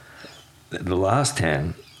 The last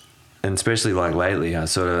 10, and especially, like, lately,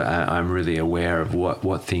 I'm really aware of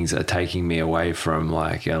what things are taking me away from,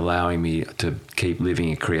 like, allowing me to keep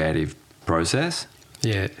living a creative process.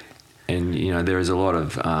 Yeah. And, you know, there is a lot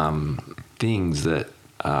of things that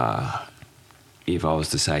if I was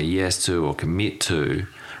to say yes to or commit to,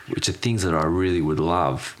 which are things that I really would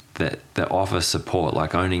love, that offer support,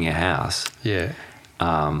 like owning a house. Yeah.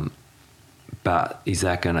 But is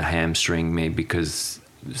that going to hamstring me? Because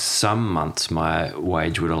some months my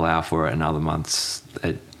wage would allow for it and other months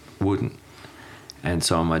it wouldn't. And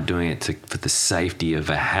so am I doing it for the safety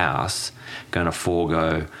of a house, going to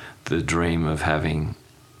forego the dream of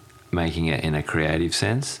making it in a creative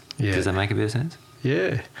sense? Yeah. Does that make a bit of sense?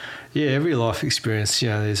 Yeah. Every life experience, you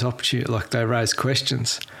know, there's opportunity, like, they raise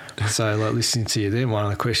questions. So, like, listening to you then, one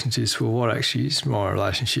of the questions is, well, what actually is my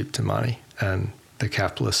relationship to money and the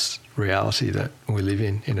capitalist reality that we live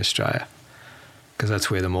in Australia? Because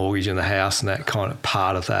that's where the mortgage and the house and that kind of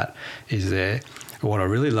part of that is there. But what I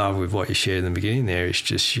really love with what you shared in the beginning there is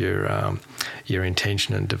just your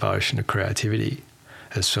intention and devotion to creativity.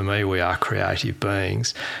 As for me, we are creative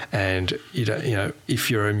beings, and you know,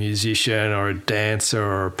 if you're a musician or a dancer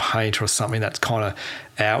or a painter or something, that's kind of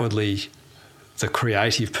outwardly the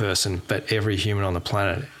creative person, but every human on the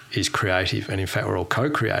planet is creative, and in fact, we're all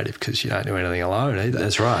co-creative because you don't do anything alone either.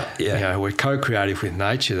 That's right. Yeah, you know, we're co-creative with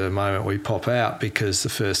nature the moment we pop out, because the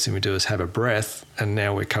first thing we do is have a breath, and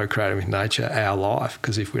now we're co-creating with nature our life,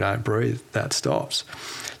 because if we don't breathe, that stops.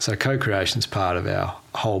 So co-creation is part of our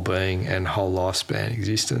whole being and whole lifespan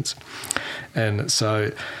existence. And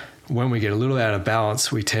so when we get a little out of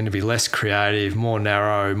balance, we tend to be less creative, more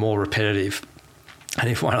narrow, more repetitive. And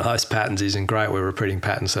if one of those patterns isn't great, we're repeating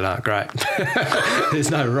patterns that aren't great. There's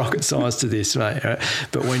no rocket science to this, mate. Right?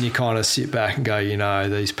 But when you kind of sit back and go, you know,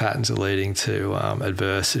 these patterns are leading to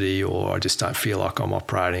adversity, or I just don't feel like I'm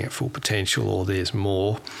operating at full potential, or there's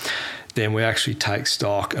more, then we actually take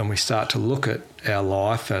stock and we start to look at our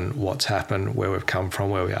life and what's happened, where we've come from,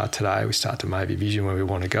 where we are today. We start to maybe vision where we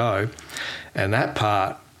want to go. And that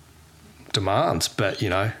part demands, but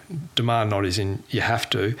demand not as in you have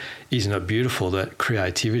to. Isn't it beautiful that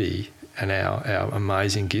creativity and our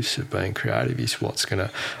amazing gifts of being creative is what's going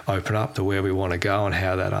to open up to where we want to go and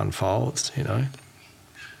how that unfolds,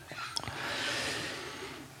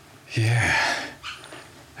 Yeah.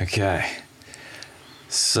 Okay.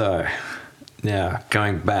 So now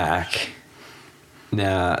going back.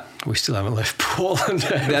 Now we still haven't left Portland.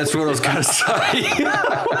 That's what I was going to say.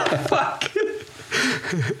 Fuck.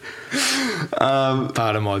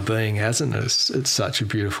 Part of my being hasn't it? It's such a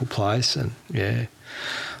beautiful place, and yeah,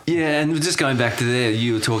 and just going back to there,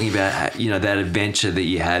 you were talking about that adventure that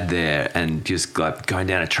you had there, and just like going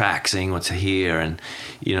down a track, seeing what's here, and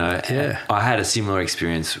I had a similar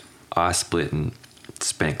experience. I split and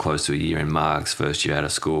spent close to a year in Margs first year out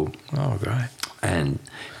of school. Oh, great! And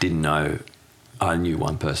didn't know. I knew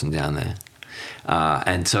one person down there.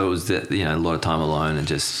 And so it was a lot of time alone and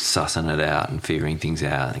just sussing it out and figuring things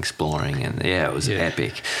out and exploring. And it was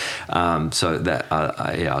epic. So that,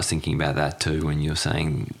 I was thinking about that too when you were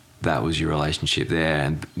saying that was your relationship there.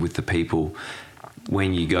 And with the people,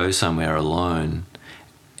 when you go somewhere alone,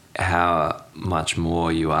 how much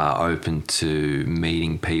more you are open to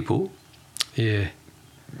meeting people. Yeah.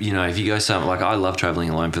 If you go somewhere, like I love traveling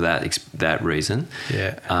alone for that reason.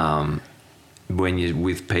 Yeah. When you're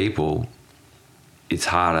with people, it's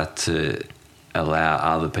harder to allow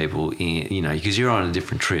other people in, because you're on a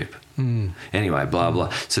different trip. Anyway, blah,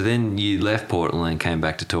 blah. So then you left Portland and came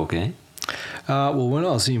back to Torquay? Well, when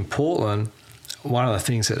I was in Portland, one of the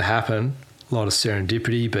things that happened, a lot of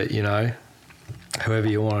serendipity, but, however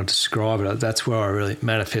you want to describe it, that's where I really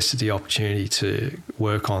manifested the opportunity to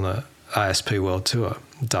work on the ASP World Tour,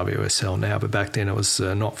 WSL now, but back then it was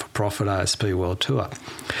a not-for-profit ASP World Tour.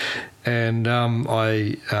 And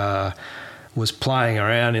I was playing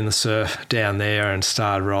around in the surf down there and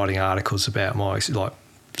started writing articles about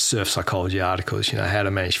surf psychology articles, how to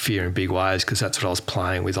manage fear in big waves, because that's what I was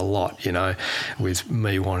playing with a lot, with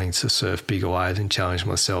me wanting to surf bigger waves and challenge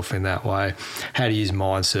myself in that way. How to use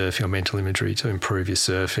mind surfing or mental imagery to improve your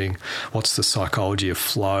surfing. What's the psychology of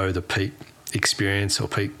flow, the peak experience or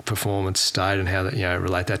peak performance state, and how that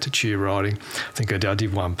relate that to tube riding. I think I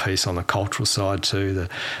did one piece on the cultural side too,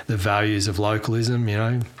 the values of localism,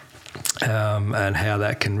 and how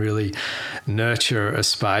that can really nurture a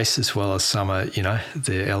space as well as some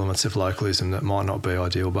the elements of localism that might not be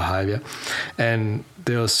ideal behaviour. And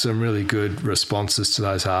there was some really good responses to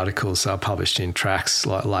those articles published in Tracks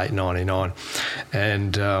like late 99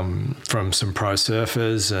 and from some pro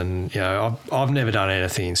surfers. And, I've never done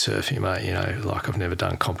anything in surfing, mate, I've never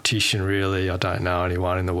done competition really. I don't know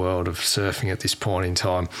anyone in the world of surfing at this point in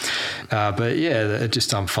time. But it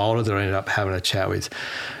just unfolded. I ended up having a chat with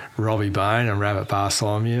Robbie Bain and Rabbit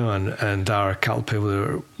Bartholomew, and there were a couple of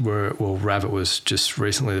people that Rabbit was just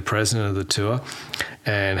recently the president of the tour,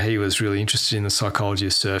 and he was really interested in the psychology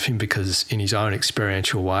of surfing because in his own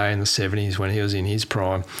experiential way in the 70s when he was in his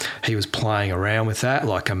prime, he was playing around with that,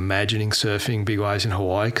 like imagining surfing big waves in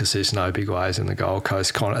Hawaii because there's no big waves in the Gold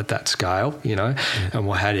Coast at that scale,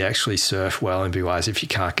 and how do you actually surf well in big waves if you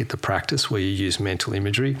can't get the practice where you use mental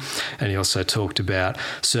imagery. And he also talked about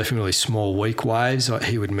surfing really small, weak waves.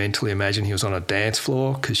 He would mentally imagine he was on a dance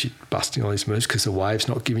floor because you're busting all these moves because the wave's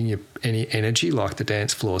not giving you any energy, like the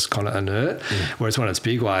dance floor's kind of inert. Whereas when it's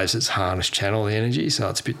big waves, it's harness channel the energy, so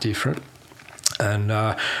it's a bit different. And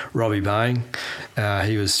Robbie Bain,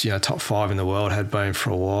 he was top 5 in the world, had been for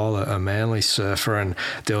a while, a Manly surfer, and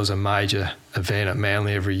there was a major event at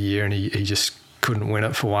Manly every year, and he just couldn't win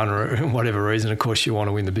it for whatever reason. Of course, you want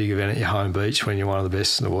to win the big event at your home beach when you're one of the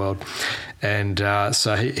best in the world. And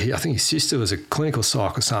so I think his sister was a clinical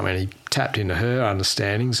psych or something, and he tapped into her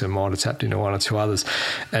understandings and might have tapped into one or two others.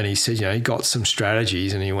 And he said, he got some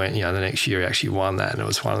strategies, and he went, the next year he actually won that, and it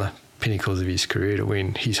was one of the pinnacles of his career to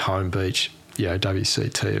win his home beach,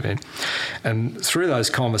 WCT event. And through those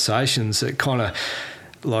conversations, it kind of,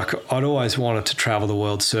 I'd always wanted to travel the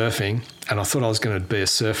world surfing, and I thought I was going to be a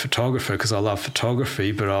surf photographer because I love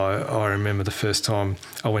photography, but I remember the first time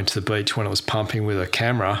I went to the beach when it was pumping with a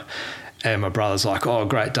camera, and my brother's like, oh,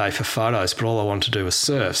 great day for photos, but all I wanted to do was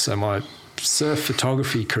surf. So my surf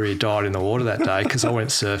photography career died in the water that day because I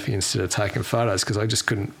went surfing instead of taking photos because I just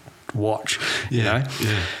couldn't watch,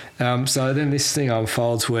 so then this thing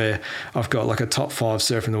unfolds where I've got like a top 5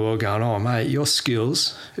 surfer in the world going, oh, mate, your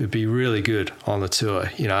skills would be really good on the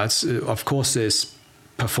tour. It's of course there's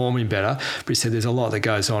performing better, but he said there's a lot that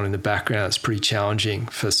goes on in the background that's pretty challenging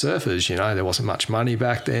for surfers. There wasn't much money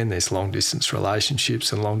back then. There's long distance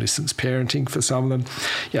relationships and long distance parenting for some of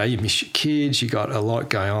them. You miss your kids. You got a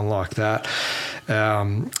lot going on like that.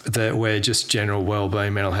 That where just general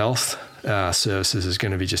well-being, mental health services is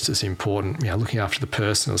going to be just as important, looking after the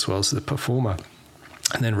person as well as the performer.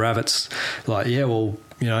 And then Rabbit's like,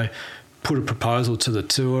 put a proposal to the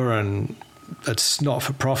tour, and it's not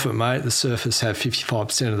for profit, mate. The Surfers have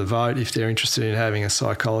 55% of the vote. If they're interested in having a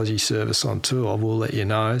psychology service on tour, we'll let you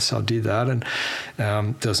know. So I did that. And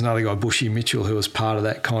there was another guy, Bushy Mitchell, who was part of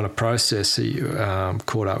that kind of process. He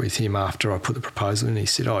caught up with him after I put the proposal in. He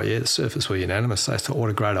said, the Surfers were unanimous. They thought, what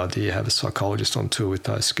a great idea, have a psychologist on tour with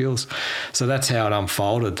those skills. So that's how it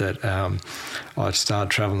unfolded, that I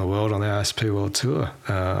started travelling the world on the ASP World Tour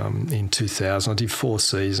in 2000. I did 4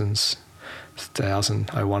 seasons. 2000,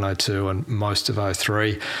 01, 02 and most of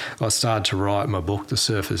 03. I started to write my book, The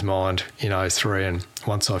Surfer's Mind, in 03, and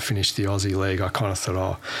once I finished the Aussie League, I kind of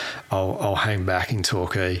thought, I'll hang back in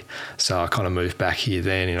Torquay. So I kind of moved back here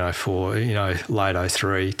then in 04, late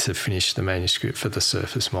 03 to finish the manuscript for The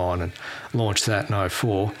Surfer's Mind, and launched that in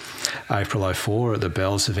 04, April 04 at the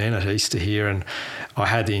Bells event at Easter here. And I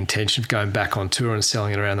had the intention of going back on tour and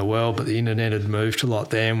selling it around the world, but the internet had moved a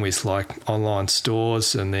lot then with like online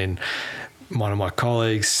stores. And then one of my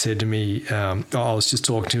colleagues said to me, I was just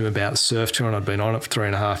talking to him about the surf tour, and I'd been on it for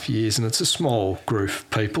 3.5 years, and it's a small group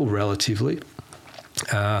of people relatively.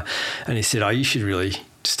 And he said, you should really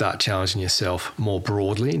start challenging yourself more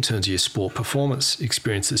broadly in terms of your sport performance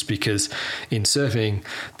experiences, because in surfing,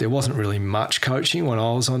 there wasn't really much coaching when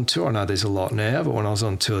I was on tour. I know there's a lot now, but when I was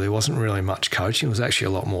on tour, there wasn't really much coaching. It was actually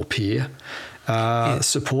a lot more peer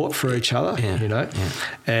support for each other,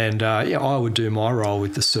 And I would do my role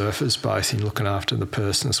with the surfers, both in looking after the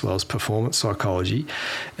person as well as performance psychology,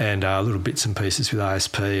 and little bits and pieces with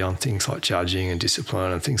ASP on things like judging and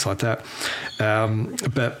discipline and things like that.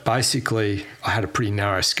 But basically, I had a pretty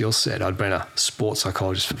narrow skill set. I'd been a sports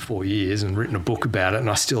psychologist for 4 years and written a book about it, and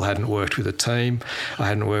I still hadn't worked with a team. I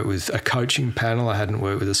hadn't worked with a coaching panel. I hadn't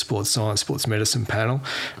worked with a sports science, sports medicine panel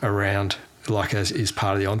around, like as is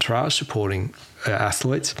part of the entourage, supporting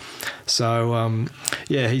athletes. So,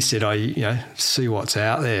 he said, see what's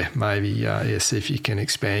out there. Maybe, see if you can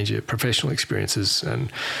expand your professional experiences.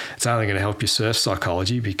 And it's only going to help your surf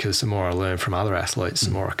psychology, because the more I learn from other athletes, the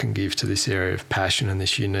more I can give to this area of passion and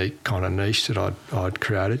this unique kind of niche that I'd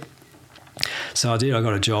created. So I did. I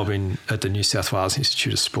got a job at the New South Wales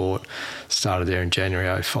Institute of Sport. Started there in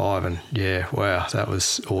January 05, and that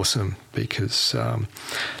was awesome, because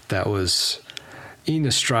that was in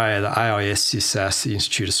Australia. The AIS, CISAS, the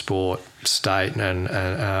Institute of Sport, state and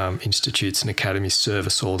institutes and academies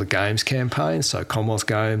service all the games campaigns, so Commonwealth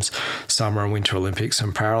Games, Summer and Winter Olympics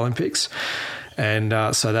and Paralympics. And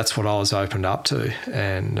so that's what I was opened up to.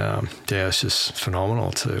 And it's just phenomenal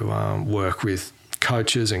to work with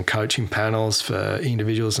coaches and coaching panels for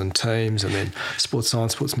individuals and teams, and then sports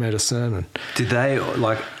science, sports medicine. And did they,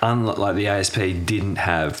 unlike the ASP didn't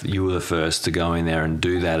have, you were the first to go in there and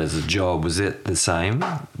do that as a job? Was it the same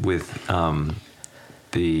with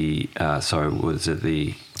the AIS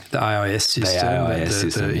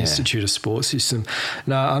system, the Institute of Sport system?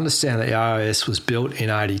 No, I understand that the AIS was built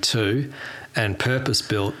in 82 and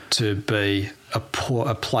purpose-built to be a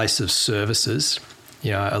place of services,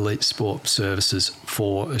 elite sport services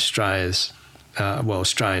for Australia's,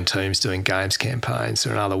 Australian teams doing games campaigns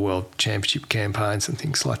and other world championship campaigns and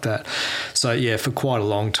things like that. So, for quite a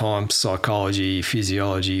long time, psychology,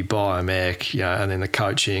 physiology, biomech, and then the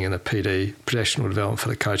coaching and the PD, professional development for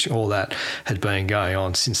the coaching, all that had been going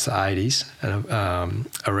on since the 80s and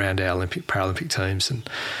around our Olympic, Paralympic teams and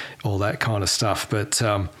all that kind of stuff. But,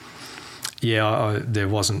 there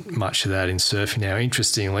wasn't much of that in surfing now,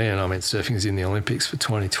 interestingly. And surfing is in the Olympics for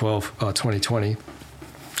 2020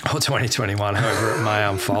 or 2021, however it may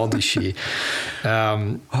unfold this year.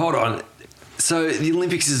 Hold on. So the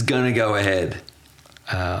Olympics is going to go ahead?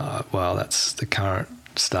 That's the current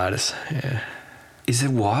status, yeah. Is it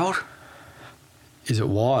wild? Is it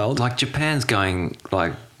wild? Like Japan's going,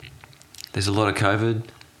 there's a lot of COVID.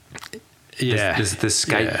 Yeah. There's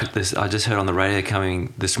skate. Yeah. I just heard on the radio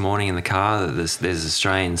coming this morning in the car that there's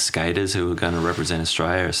Australian skaters who are going to represent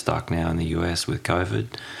Australia are stuck now in the US with COVID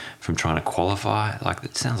from trying to qualify.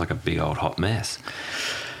 It sounds like a big old hot mess.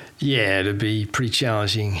 Yeah, it'd be pretty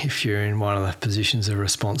challenging if you're in one of the positions of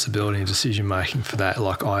responsibility and decision making for that,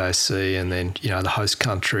 like IOC, and then the host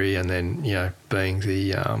country, and then being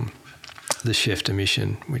the chef de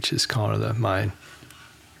mission, which is kind of the main.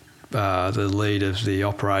 The lead of the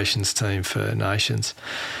operations team for nations,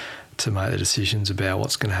 to make the decisions about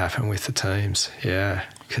what's going to happen with the teams. Yeah,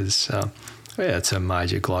 because it's a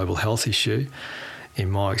major global health issue. In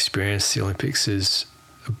my experience, the Olympics is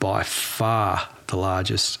by far the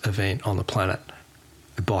largest event on the planet.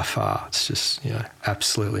 By far, it's just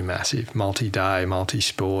absolutely massive, multi-day,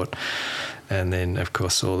 multi-sport. and then of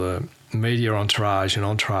course all the media entourage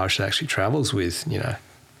that actually travels with, you know,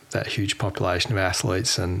 that huge population of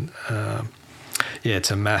athletes, and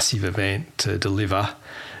it's a massive event to deliver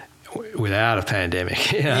without a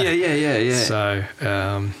pandemic. You know? Yeah. So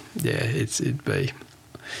it'd be.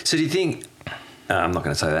 So do you think? I'm not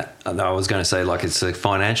going to say that. No, I was going to say like it's a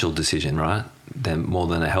financial decision, right? Then more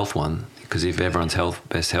than a health one, because if everyone's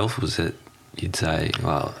best health was it, you'd say,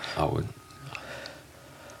 well, I would.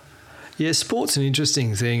 Yeah, sport's an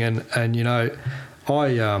interesting thing, and you know,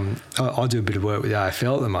 I do a bit of work with the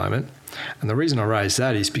AFL at the moment, and the reason I raised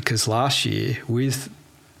that is because last year with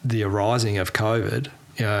the arising of COVID,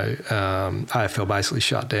 you know, AFL basically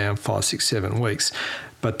shut down 5, 6, 7 weeks,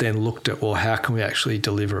 but then looked at, well, how can we actually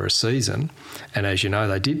deliver a season? And as you know,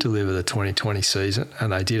 they did deliver the 2020 season,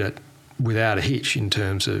 and they did it without a hitch in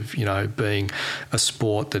terms of, you know, being a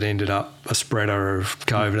sport that ended up a spreader of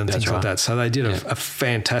COVID and things like that. So they did a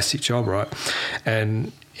fantastic job, right?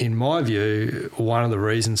 And in my view, one of the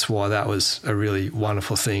reasons why that was a really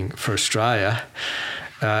wonderful thing for Australia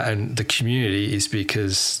and the community is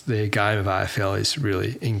because their game of AFL is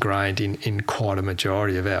really ingrained in quite a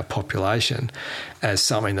majority of our population as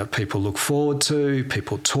something that people look forward to,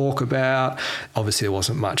 people talk about. Obviously, there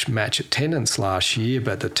wasn't much match attendance last year,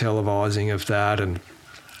 but the televising of that and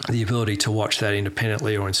the ability to watch that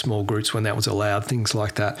independently or in small groups when that was allowed, things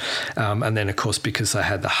like that. And then, of course, because they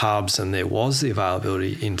had the hubs and there was the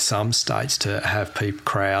availability in some states to have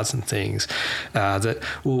crowds and things,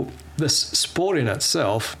 the sport in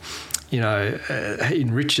itself, you know,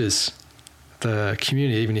 enriches the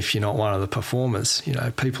community, even if you're not one of the performers. You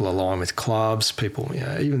know, people align with clubs, people, you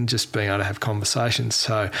know, even just being able to have conversations.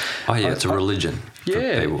 So, it's a religion for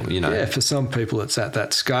people, you know. Yeah, for some people it's at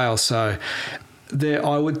that scale. So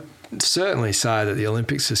I would certainly say that the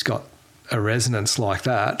Olympics has got a resonance like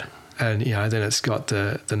that. And, you know, then it's got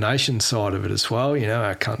the nation side of it as well, you know,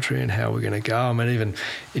 our country and how we're going to go. I mean, even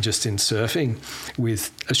just in surfing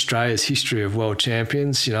with Australia's history of world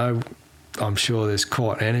champions, you know, I'm sure there's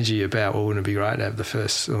quite energy about, well, wouldn't it be great to have the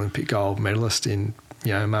first Olympic gold medalist in,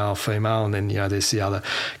 you know, male, female, and then, you know, there's the other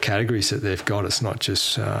categories that they've got. It's not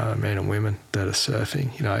just men and women that are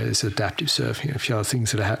surfing. You know, there's adaptive surfing and a few other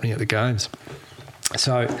things that are happening at the Games.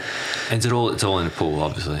 So, and it's all in the pool,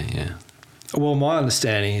 obviously, yeah. Well, my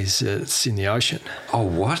understanding is it's in the ocean. Oh,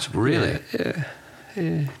 what? Really?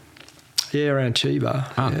 Yeah, around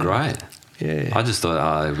Chiba. Oh, great. Yeah. I just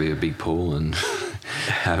thought, it'd be a big pool and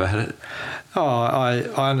have at it. Oh,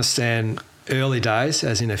 I understand early days,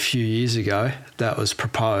 as in a few years ago, that was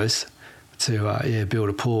proposed to build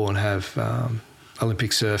a pool and have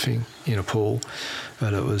Olympic surfing in a pool.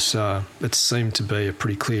 But it seemed to be a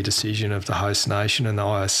pretty clear decision of the host nation and the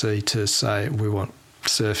IOC to say we want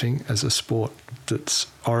surfing as a sport that's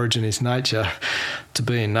origin is nature to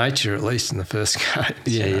be in nature, at least in the first game.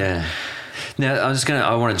 Yeah. Now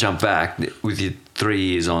I want to jump back with your 3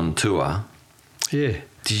 years on tour. Yeah.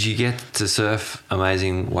 Did you get to surf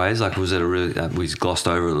amazing waves? Like, was it we glossed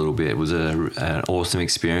over a little bit. Was it an awesome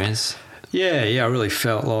experience? Yeah. I really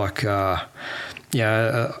felt like, as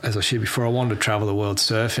I shared before, I wanted to travel the world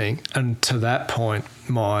surfing. And to that point,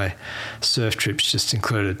 my surf trips just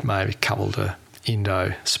included maybe a couple to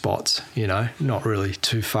Indo spots, you know, not really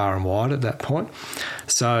too far and wide at that point.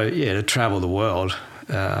 So, to travel the world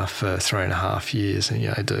for 3.5 years and, you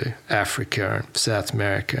know, do Africa and South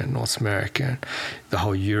America and North America and the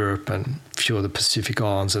whole Europe and a few of the Pacific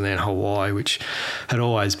Islands and then Hawaii, which had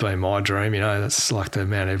always been my dream, you know, that's like the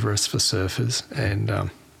Mount Everest for surfers. And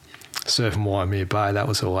surfing Waimea Bay, that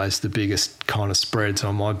was always the biggest kind of spreads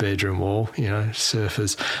on my bedroom wall, you know,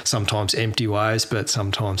 surfers, sometimes empty waves, but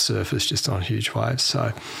sometimes surfers just on huge waves.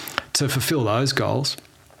 So to fulfill those goals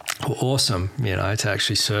were awesome, you know, to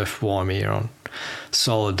actually surf Waimea on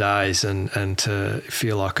solid days and to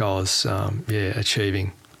feel like I was,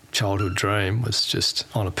 achieving childhood dream was just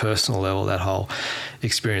on a personal level. That whole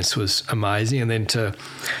experience was amazing. And then to,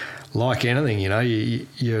 like anything, you know,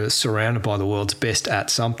 you're surrounded by the world's best at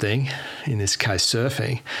something, in this case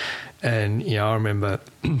surfing. And, you know, I remember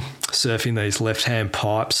surfing these left-hand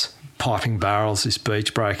piping barrels, this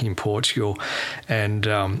beach breaking in Portugal. And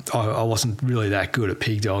I wasn't really that good at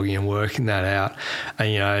pig dogging and working that out.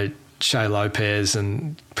 And, you know, Shea Lopez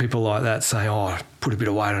and people like that saying, oh, put a bit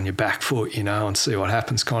of weight on your back foot, and see what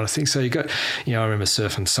happens kind of thing. So you got, I remember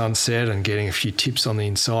surfing Sunset and getting a few tips on the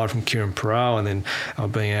inside from Kieran Perot, and then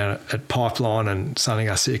being out at Pipeline and Sonny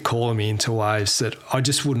Garcia calling me into waves that I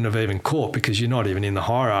just wouldn't have even caught because you're not even in the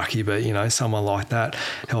hierarchy. But, someone like that,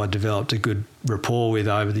 who I developed a good rapport with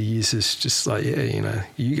over the years, is just like, yeah,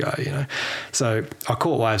 you go, So I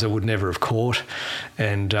caught waves I would never have caught,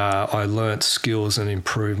 and I learnt skills and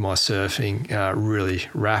improved my surfing really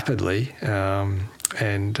rapidly.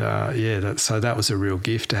 So that was a real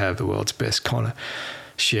gift to have the world's best kind of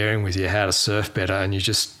sharing with you how to surf better. And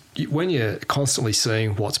when you're constantly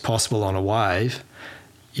seeing what's possible on a wave,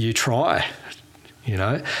 you try,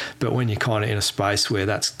 but when you're kind of in a space where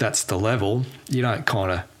that's the level, you don't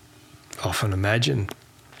kind of often imagine.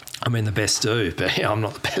 I mean, the best do, but I'm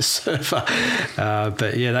not the best surfer. But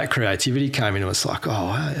that creativity came in, and it's like,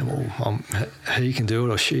 he can do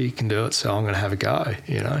it or she can do it, so I'm going to have a go,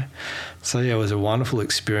 So, it was a wonderful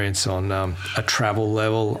experience on a travel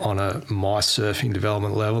level, on my surfing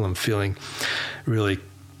development level, and feeling really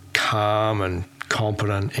calm and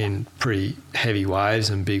competent in pretty heavy waves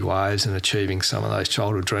and big waves, and achieving some of those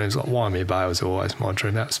childhood dreams. Like Waimea Bay was always my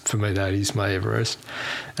dream. For me, that is my Everest.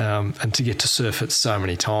 And to get to surf it so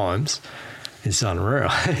many times is unreal.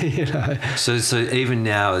 So even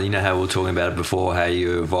now, how we were talking about it before, how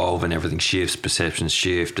you evolve and everything shifts, perceptions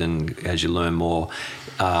shift, and as you learn more,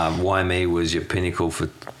 Waimea was your pinnacle for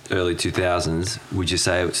early 2000s. Would you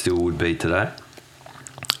say it still would be today?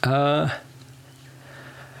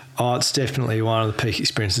 It's definitely one of the peak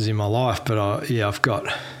experiences in my life, but I've got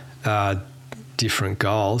different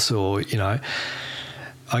goals, or I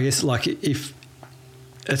guess like if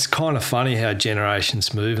it's kind of funny how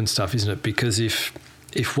generations move and stuff, isn't it? Because if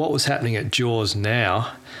what was happening at Jaws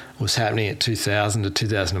now was happening at 2000 to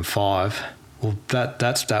 2005, well,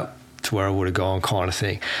 that's to where I would have gone, kind of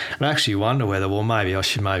thing. And I actually wonder whether, maybe I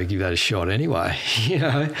should give that a shot anyway,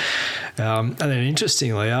 And then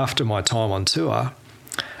interestingly, after my time on tour,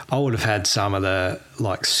 I would have had some of the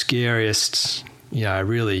scariest,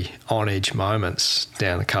 really on edge moments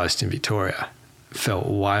down the coast in Victoria. Felt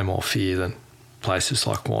way more fear than places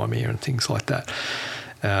like Waimea and things like that.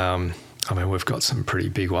 We've got some pretty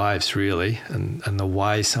big waves, really, and the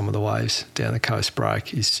way some of the waves down the coast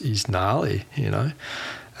break is gnarly,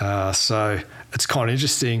 So it's kind of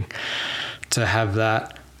interesting to have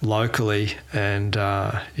that locally, and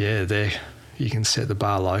there you can set the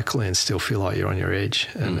bar locally and still feel like you're on your edge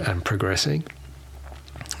and progressing.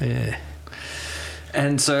 Yeah.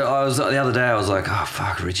 And so the other day I was like, oh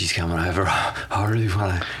fuck, Richie's coming over. I really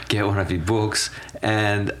want to get one of your books,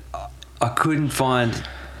 and I couldn't find.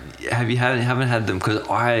 Haven't had them, because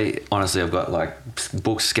I've got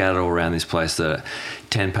books scattered all around this place that are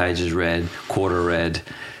 10 pages read, quarter read,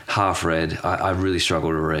 half read. I really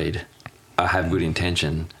struggle to read. I have good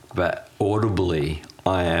intention, but audibly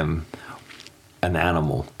I am an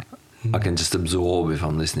animal. I can just absorb if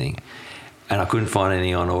I'm listening, and I couldn't find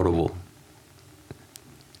any on Audible.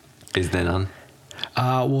 Is there none?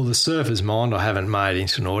 The Surfer's Mind I haven't made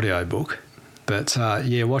into an audio book, but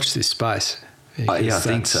watch this space. I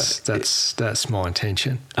think so. That's my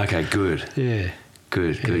intention. Okay, good. Yeah.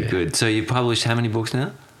 Good. So you published how many books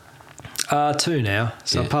now? 2 now.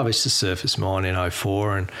 So I published The Surfer's Mind in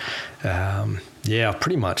 2004, and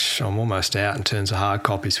I'm almost out in terms of hard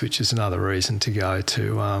copies, which is another reason to go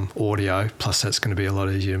to audio. Plus, that's going to be a lot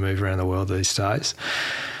easier to move around the world these days.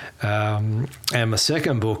 And my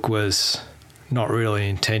second book was not really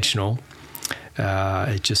intentional.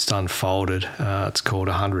 It just unfolded. It's called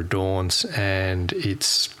 100 Dawns, and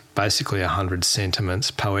it's basically 100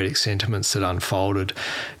 sentiments, poetic sentiments that unfolded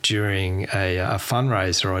during a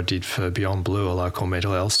fundraiser I did for Beyond Blue, a local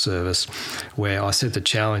mental health service, where I set the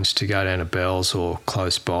challenge to go down to Bells or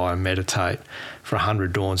close by and meditate for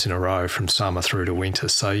 100 dawns in a row from summer through to winter.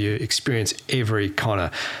 So you experience every kind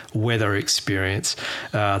of weather experience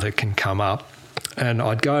that can come up. And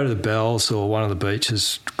I'd go to the Bells or one of the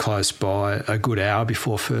beaches close by a good hour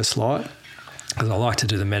before first light, because I like to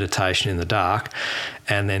do the meditation in the dark.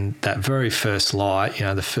 And then that very first light,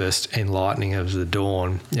 the first enlightening of the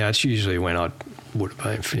dawn, it's usually when I would have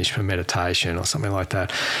been finished for meditation or something like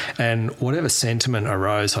that. And whatever sentiment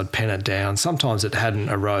arose, I'd pen it down. Sometimes it hadn't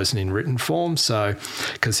arisen in written form, so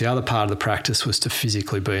because the other part of the practice was to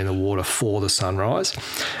physically be in the water for the sunrise.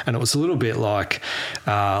 And it was a little bit like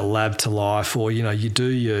Lab to Life, or, you do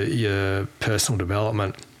your personal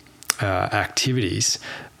development activities,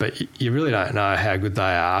 but you really don't know how good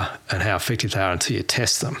they are and how effective they are until you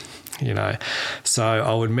test them. So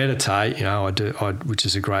I would meditate, which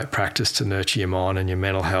is a great practice to nurture your mind and your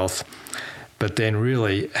mental health. But then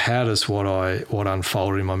really, how does what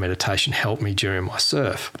unfolded in my meditation help me during my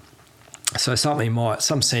surf? So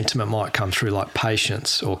some sentiment might come through like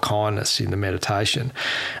patience or kindness in the meditation.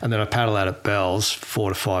 And then I paddle out at bells, 4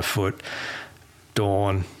 to 5 foot,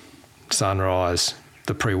 dawn, sunrise,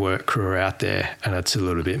 the pre-work crew are out there, and it's a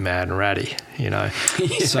little bit mad and ratty, Yeah.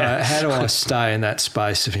 So how do I stay in that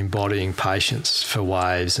space of embodying patience for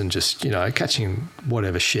waves and just, catching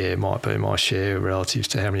whatever share might be my share relative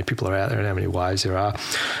to how many people are out there and how many waves there are,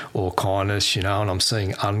 or kindness, and I'm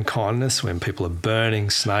seeing unkindness when people are burning,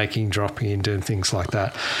 snaking, dropping in, doing things like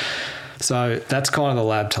that. So that's kind of the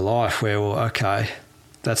lab to life where, well, okay,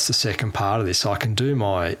 that's the second part of this. I can do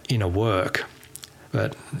my inner work,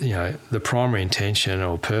 but, the primary intention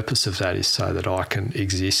or purpose of that is so that I can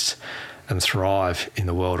exist and thrive in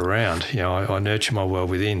the world around. I nurture my world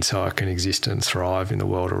within so I can exist and thrive in the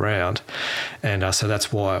world around. And so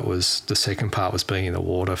that's why the second part was being in the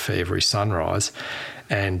water for every sunrise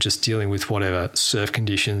and just dealing with whatever surf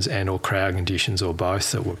conditions and or crowd conditions or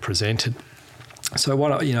both that were presented.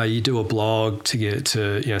 So you do a blog to get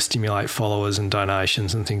to stimulate followers and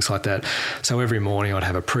donations and things like that. So every morning I'd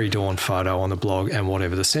have a pre-dawn photo on the blog and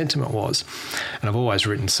whatever the sentiment was. And I've always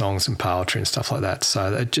written songs and poetry and stuff like that.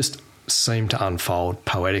 So it just seemed to unfold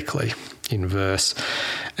poetically in verse.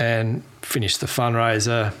 And finished the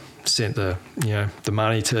fundraiser, sent the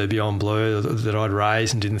money to Beyond Blue that I'd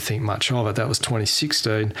raised and didn't think much of it. That was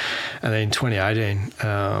 2016. And then in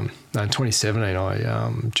 2017,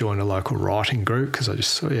 I joined a local writing group because I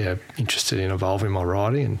just interested in evolving my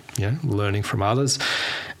writing and learning from others.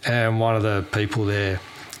 And one of the people there,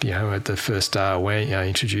 at the first day I went,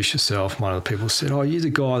 introduce yourself. One of the people said, "Oh, you're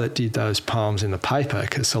the guy that did those poems in the paper,"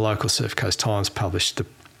 because the local Surf Coast Times published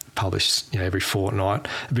every fortnight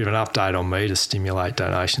a bit of an update on me to stimulate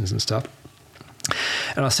donations and stuff.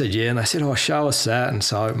 And I said, yeah. And they said, show us that. And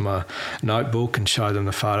so I opened my notebook and showed them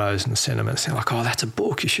the photos and the sentiments. They're like, that's a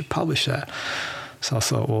book. You should publish that. So I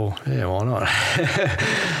thought, well, yeah, why not?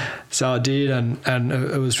 So I did. And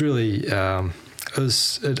it was really,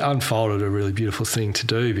 it unfolded a really beautiful thing to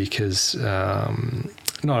do because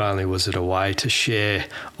not only was it a way to share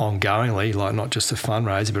ongoingly, like not just a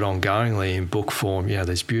fundraiser, but ongoingly in book form,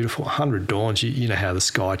 these beautiful 100 Dawns. You know how the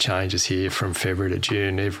sky changes here from February to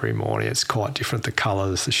June every morning. It's quite different, the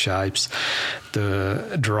colours, the shapes,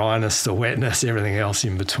 the dryness, the wetness, everything else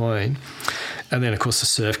in between. And then, of course, the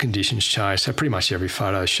surf conditions change. So pretty much every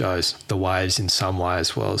photo shows the waves in some way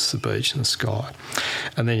as well as the beach and the sky.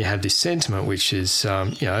 And then you have this sentiment, which is,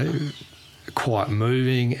 quite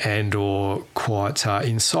moving and or quite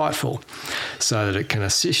insightful so that it can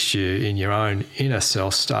assist you in your own inner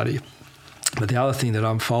self-study. But the other thing that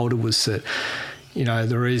unfolded was that,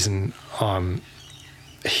 the reason I'm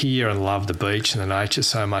here and love the beach and the nature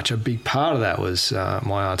so much, a big part of that was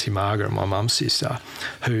my Auntie Margaret, my mum's sister,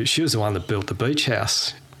 she was the one that built the beach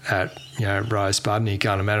house at Rosebud near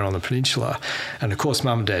Gunnemannon on the peninsula. And of course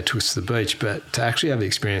Mum and Dad took us to the beach, but to actually have the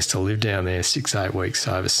experience to live down there 6-8 weeks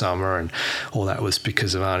over summer and all that was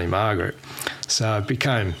because of Auntie Margaret. So it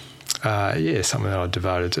became something that I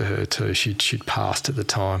devoted to her too. She'd passed at the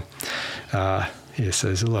time. So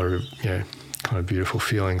there's a lot of kind of beautiful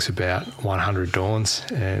feelings about 100 Dawns,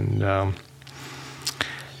 and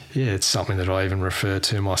it's something that I even refer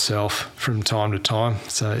to myself from time to time.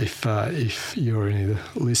 So if you're any of the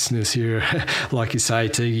listeners here, like you say,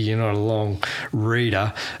 Tiggy, you're not a long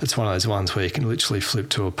reader, it's one of those ones where you can literally flip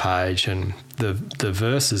to a page and the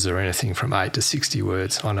verses are anything from 8 to 60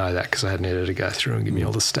 words. I know that because I had an editor go through and give me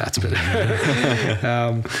all the stats. But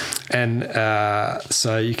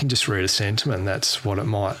so you can just read a sentiment, and that's what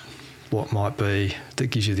might be that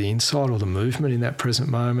gives you the insight or the movement in that present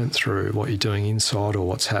moment through what you're doing inside or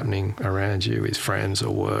what's happening around you with friends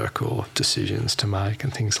or work or decisions to make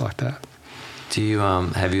and things like that. Do you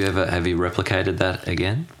have you replicated that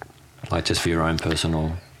again, like just for your own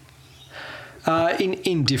personal?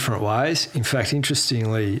 In different ways. In fact,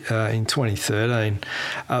 interestingly, in 2013,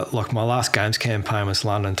 like my last Games campaign was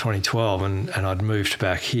London 2012, and I'd moved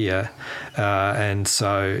back here. And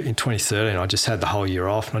so in 2013, I just had the whole year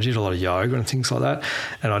off, and I did a lot of yoga and things like that.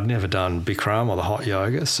 And I'd never done Bikram or the hot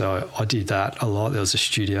yoga, so I did that a lot. There was a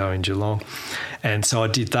studio in Geelong. And so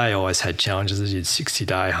they always had challenges. I did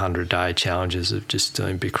 60-day, 100-day challenges of just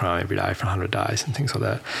doing Bikram every day for 100 days and things like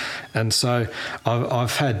that. And so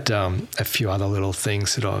I've had a few other little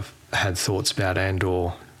things that I've had thoughts about and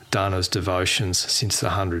or done as devotions since the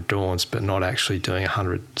 100 Dawns, but not actually doing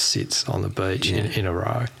 100 sits on the beach in a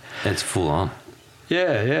row. That's full on.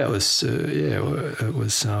 It was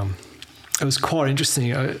quite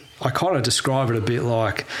interesting. I kind of describe it a bit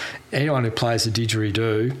like anyone who plays a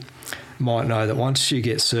didgeridoo might know that once you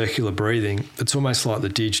get circular breathing, it's almost like the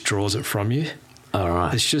dig draws it from you. All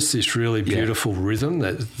right. It's just this really beautiful rhythm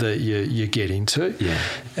that you get into. Yeah.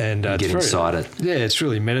 And you get inside it. Yeah, it's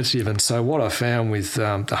really meditative. And so what I found with the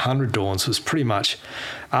 100 dawns was pretty much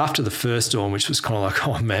after the first dawn, which was kind of like,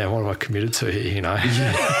 oh man, what have I committed to here, you know?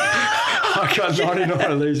 I got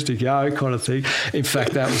 99 of these to go kind of thing. In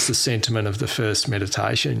fact, that was the sentiment of the first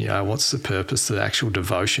meditation, you know, what's the purpose of the actual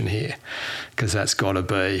devotion here? Because that's got to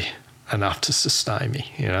be enough to sustain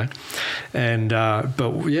me, you know. And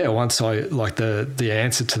but yeah, once I like the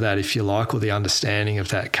answer to that, if you like, or the understanding of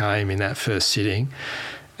that came in that first sitting,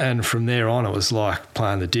 and from there on it was like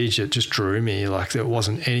playing the dig. It just drew me. Like there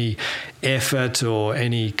wasn't any effort or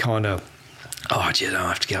any kind of gee, I don't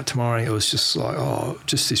have to get up tomorrow. It was just like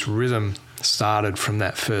just this rhythm started from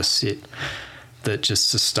that first sit that just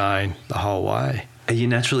sustained the whole way. Are you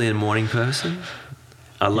naturally a morning person?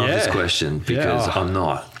 I love this question because I'm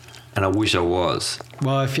not. And I wish I was.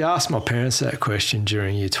 Well, if you ask my parents that question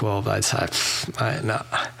during year 12, they'd say, mate, no.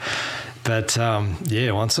 But,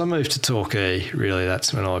 once I moved to Torquay, really,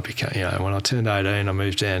 that's when I became, you know, when I turned 18, I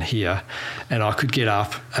moved down here and I could get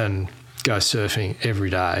up and go surfing every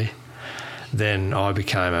day. Then I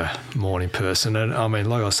became a morning person. And I mean,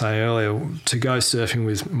 like I was saying earlier, to go surfing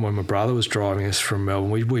when my brother was driving us from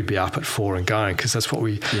Melbourne, we'd be up at 4 and going because that's what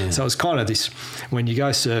so it was kind of this, when you go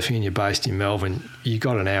surfing and you're based in Melbourne, you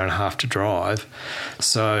got an hour and a half to drive.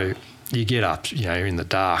 So you get up, you know, you're in the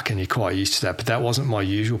dark and you're quite used to that. But that wasn't my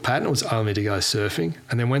usual pattern. It was only to go surfing.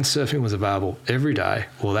 And then when surfing was available every day,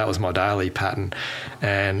 well, that was my daily pattern.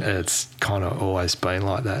 And it's kind of always been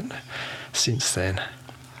like that since then.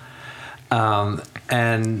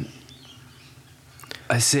 And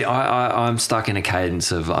I see, I'm stuck in a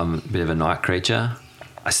cadence of I'm a bit of a night creature.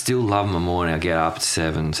 I still love my morning. I get up at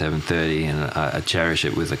 7:30 and I cherish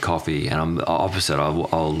it with a coffee. And I'm the opposite.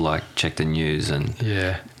 I'll like check the news and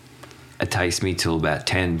it takes me till about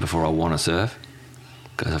 10 before I want to surf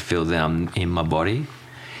because I feel that I'm in my body.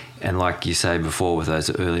 And like you say before with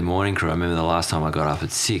those early morning crew, I remember the last time I got up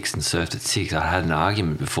at 6 and surfed at 6, I had an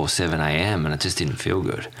argument before 7 a.m. and it just didn't feel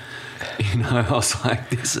good. You know, I was like,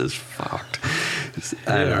 this is fucked.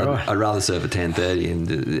 Right. I'd rather surf at 10:30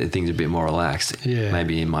 and things are a bit more relaxed,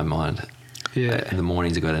 maybe in my mind. Yeah. The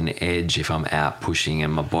mornings have got an edge if I'm out pushing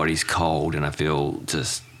and my body's cold and I feel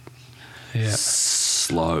just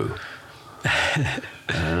slow. I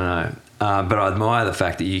don't know. But I admire the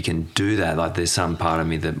fact that you can do that. Like there's some part of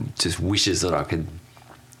me that just wishes that I could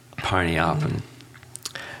pony up. And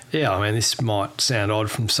yeah, I mean, this might sound odd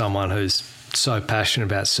from someone who's so passionate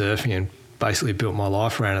about surfing and basically built my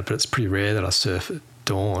life around it, but it's pretty rare that I surf at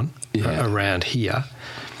dawn around here.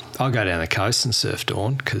 I'll go down the coast and surf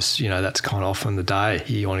dawn because, you know, that's kind of often the day.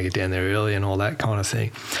 You want to get down there early and all that kind of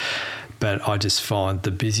thing. But I just find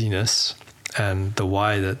the busyness and the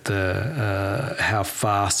way that how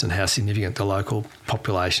fast and how significant the local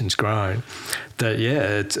population's grown, that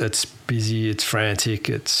it's busy, it's frantic,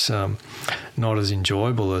 it's not as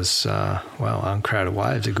enjoyable as uncrowded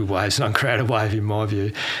waves. A good wave's an uncrowded wave in my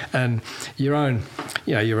view, and your own,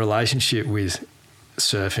 you know, your relationship with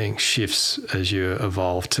surfing shifts as you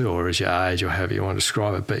evolve too, or as you age, or however you want to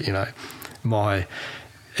describe it. But you know, my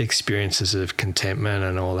experiences of contentment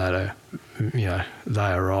and all that are, you know,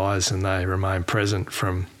 they arise and they remain present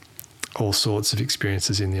from all sorts of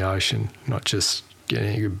experiences in the ocean, not just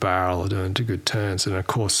getting a good barrel or doing good turns. And of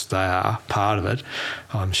course they are part of it.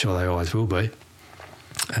 I'm sure they always will be.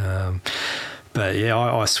 But yeah,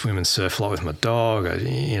 I swim and surf a lot with my dog.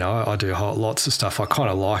 I do lots of stuff. I kind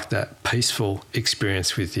of like that peaceful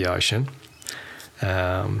experience with the ocean.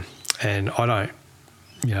 And I don't,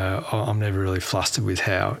 you know, I'm never really flustered with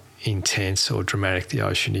how intense or dramatic the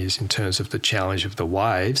ocean is in terms of the challenge of the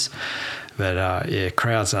waves. But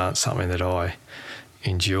crowds aren't something that I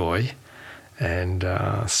enjoy. And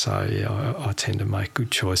I tend to make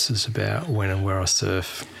good choices about when and where I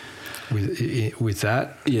surf with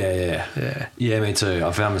that. Yeah, me too.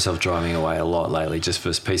 I found myself driving away a lot lately just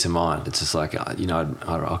for peace of mind. It's just like, you know,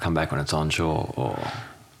 I'll come back when it's onshore or...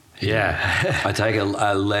 Yeah. I take a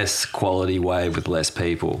less quality wave with less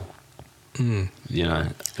people, you know,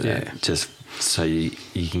 just so you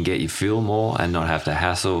can get your feel more and not have to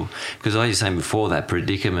hassle. Because like you were saying before, that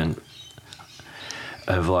predicament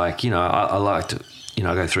of like, you know, I like to, you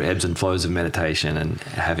know, go through ebbs and flows of meditation and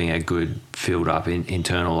having a good filled up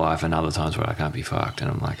internal life, and other times where I can't be fucked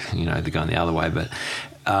and I'm like, you know, they're going the other way. But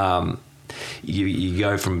you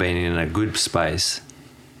go from being in a good space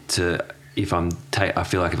to... I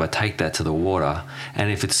feel like if I take that to the water, and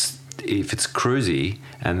if it's cruisy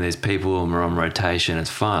and there's people and we're on rotation, it's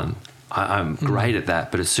fun. I'm great at that.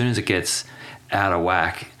 But as soon as it gets out of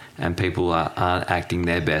whack and people aren't acting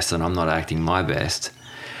their best and I'm not acting my best,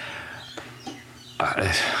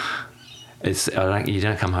 you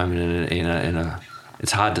don't come home in a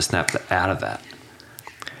it's hard to snap out of that.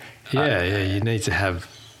 Yeah, you need to have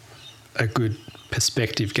a good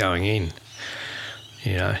perspective going in,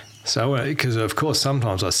 you know. So, because of course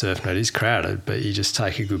sometimes I surf and it is crowded, but you just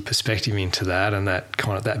take a good perspective into that, and that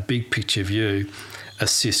kind of that big picture view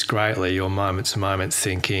assists greatly your moment-to-moment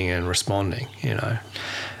thinking and responding, you know.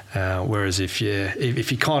 Whereas if you're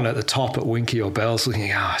kind of at the top at Winky or Bells looking,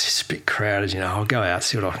 it's just a bit crowded, you know, I'll go out,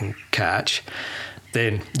 see what I can catch,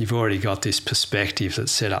 then you've already got this perspective that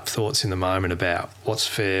set up thoughts in the moment about what's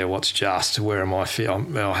fair, what's just, where am I fair, I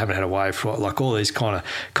haven't had a wave for it. Like all these kind of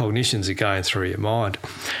cognitions are going through your mind.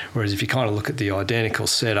 Whereas if you kind of look at the identical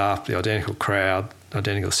setup, the identical crowd,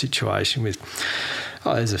 identical situation with,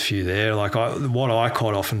 there's a few there. Like what I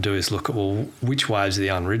quite often do is look at, well, which waves are the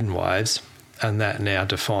unridden waves? And that now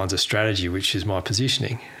defines a strategy, which is my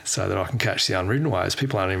positioning, so that I can catch the unridden waves.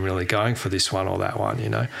 People aren't even really going for this one or that one, you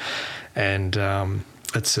know. And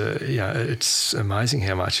it's amazing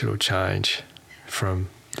how much it'll change from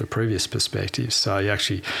the previous perspective. So you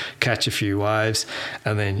actually catch a few waves,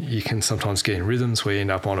 and then you can sometimes get in rhythms where you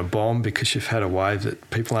end up on a bomb because you've had a wave that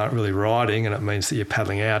people aren't really riding, and it means that you're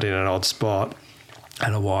paddling out in an odd spot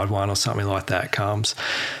and a wide one or something like that comes.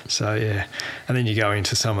 So, yeah. And then you go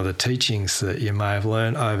into some of the teachings that you may have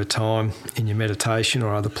learned over time in your meditation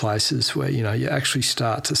or other places where, you know, you actually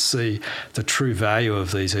start to see the true value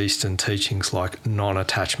of these Eastern teachings like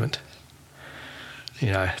non-attachment.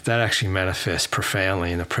 You know, that actually manifests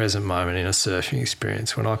profoundly in the present moment in a surfing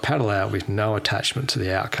experience. When I paddle out with no attachment to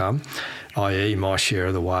the outcome, i.e. my share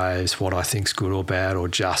of the waves, what I think's good or bad or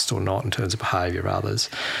just or not in terms of behaviour of others,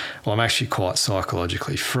 well, I'm actually quite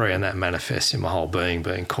psychologically free, and that manifests in my whole being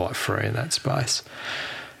quite free in that space.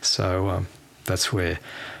 So that's where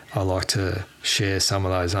I like to share some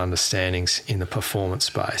of those understandings in the performance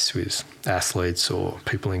space with athletes or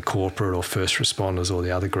people in corporate or first responders or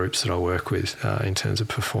the other groups that I work with in terms of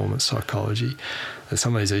performance psychology. And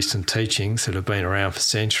some of these Eastern teachings that have been around for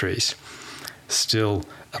centuries still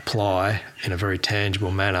apply in a very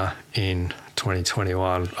tangible manner in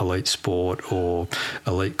 2021 elite sport or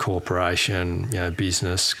elite corporation, you know,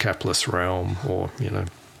 business, capitalist realm, or, you know,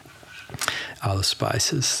 other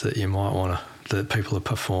spaces that you might want to, that people are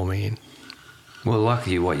performing in. Well,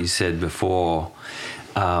 lucky what you said before,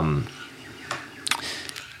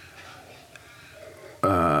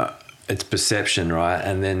 it's perception, right?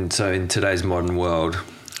 And then so in today's modern world,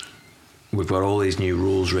 we've got all these new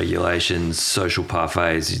rules, regulations, social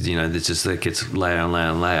parfaits, you know, that gets layer and layer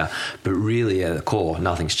and layer. But really at the core,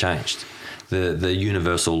 nothing's changed. The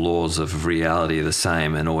universal laws of reality are the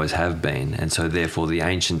same and always have been. And so therefore the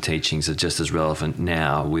ancient teachings are just as relevant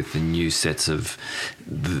now with the new sets of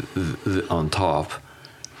on top.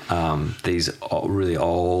 These really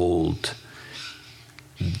old,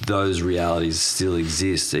 those realities still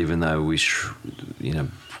exist, even though we,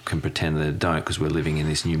 can pretend that they don't because we're living in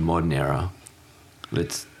this new modern era.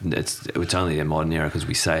 It's only a modern era because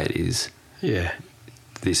we say it is. Yeah.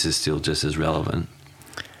 This is still just as relevant.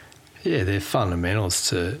 Yeah, they're fundamentals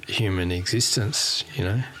to human existence, you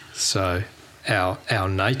know. So our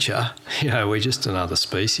nature, you know, we're just another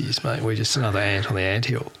species, mate. We're just another ant on the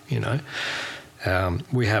anthill, you know.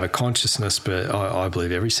 We have a consciousness, but I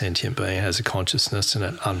believe every sentient being has a consciousness, and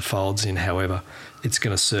it unfolds in however it's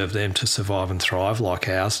going to serve them to survive and thrive like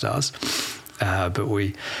ours does. But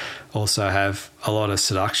we also have a lot of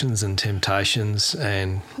seductions and temptations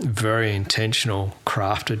and very intentional,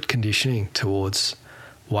 crafted conditioning towards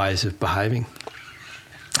ways of behaving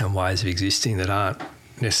and ways of existing that aren't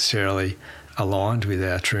necessarily aligned with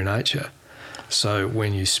our true nature. So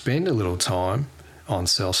when you spend a little time on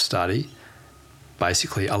self-study,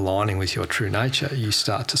 basically aligning with your true nature, you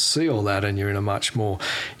start to see all that, and you're much more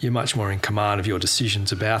in command of your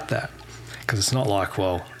decisions about that. Because it's not like,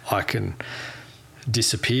 well, I can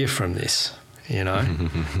disappear from this, you know.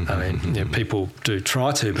 I mean, you know, people do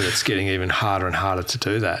try to, but it's getting even harder and harder to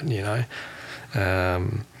do that, you know.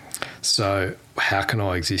 So how can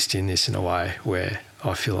I exist in this in a way where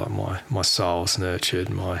I feel like my soul's nurtured,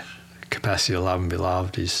 my capacity to love and be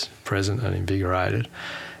loved is present and invigorated,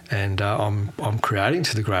 and I'm creating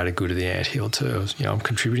to the greater good of the anthill too. You know, I'm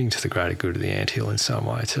contributing to the greater good of the anthill in some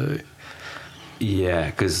way too. Yeah,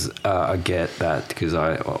 because I get that, because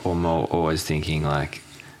I'm always thinking like,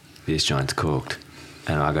 this joint's cooked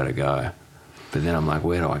and I got to go. But then I'm like,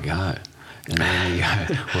 where do I go? And then you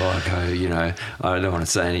go, well, I go, you know, I don't want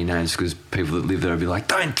to say any names because people that live there will be like,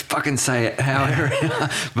 don't fucking say it, however.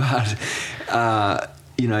 But,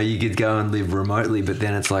 you know, you could go and live remotely, but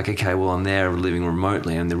then it's like, okay, well, I'm there living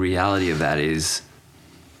remotely, and the reality of that is,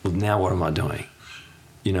 well, now what am I doing?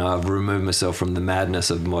 You know, I've removed myself from the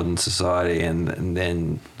madness of modern society, and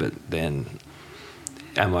then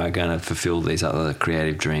am I going to fulfill these other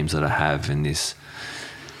creative dreams that I have in this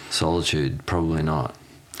solitude? Probably not.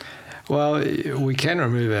 Well, we can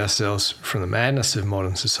remove ourselves from the madness of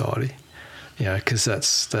modern society, you know, because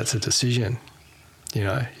that's a decision. You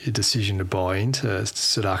know, a decision to buy into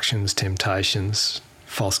seductions, temptations,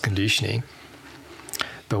 false conditioning.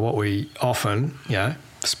 But what we often, you know,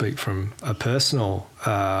 speak from a personal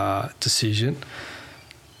decision,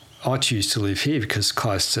 I choose to live here because it's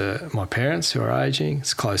close to my parents who are aging,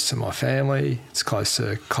 it's close to my family, it's close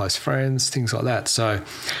to close friends, things like that. So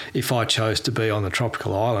if I chose to be on the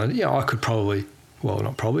tropical island, yeah, I could probably, well,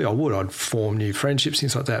 not probably, I would, I'd form new friendships,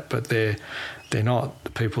 things like that, but they're not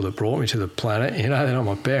the people that brought me to the planet, you know, they're not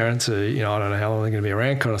my parents, or, you know, I don't know how long they're going to be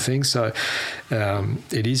around kind of thing. So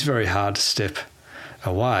it is very hard to step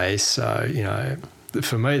away. So, you know,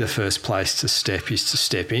 for me, the first place to step is to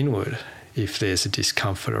step inward if there's a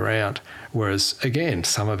discomfort around. Whereas, again,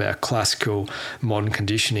 some of our classical modern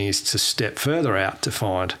conditioning is to step further out to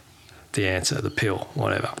find the answer, the pill,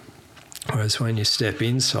 whatever. Whereas when you step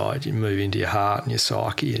inside, you move into your heart and your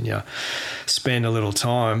psyche, and you spend a little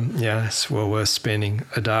time, you know, it's well worth spending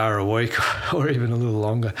a day or a week or even a little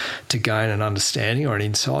longer to gain an understanding or an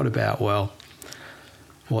insight about, well,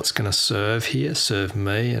 what's going to serve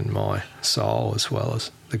me and my soul as well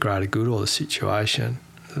as the greater good or the situation.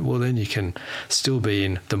 Well, then you can still be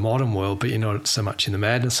in the modern world, but you're not so much in the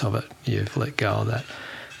madness of it. You've let go of that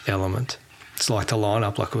element. It's like the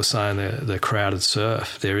lineup, like I was saying, the crowded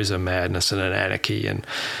surf. There is a madness and an anarchy and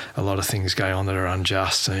a lot of things going on that are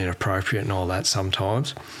unjust and inappropriate and all that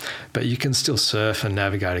sometimes. But you can still surf and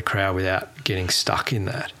navigate a crowd without getting stuck in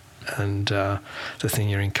that. And the thing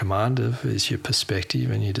you're in command of is your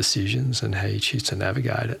perspective and your decisions and how you choose to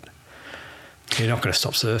navigate it. You're not going to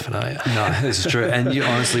stop surfing, are you? No, this is true. And you,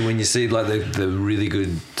 honestly, when you see like the really good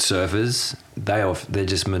surfers, they're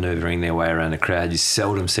just manoeuvring their way around a crowd. You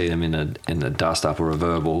seldom see them in a dust up or a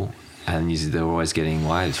verbal, and they're always getting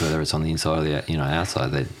waves, whether it's on the inside or the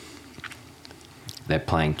outside. They're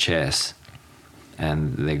playing chess,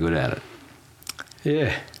 and they're good at it.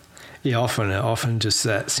 Yeah. Yeah, often just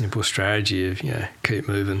that simple strategy of, you know, keep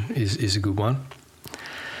moving is a good one.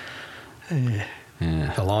 Yeah.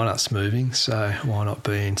 Yeah. The lineup's moving, so why not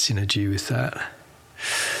be in synergy with that?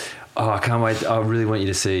 Oh, I can't wait. I really want you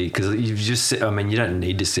to see, because you've just said, I mean, you don't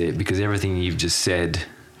need to see it because everything you've just said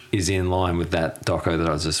is in line with that doco that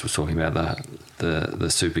I was talking about, the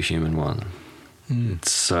superhuman one.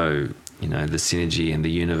 So, you know, the synergy and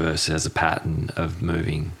the universe has a pattern of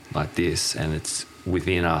moving like this, and it's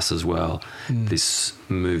within us as well, this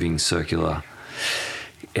moving circular.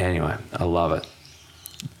 Anyway, I love it.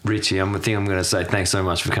 Richie, I think I'm going to say thanks so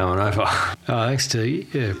much for coming over. Oh, thanks, T.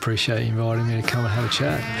 Yeah, appreciate you inviting me to come and have a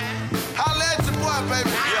chat.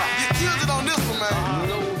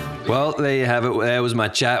 Well, there you have it. There was my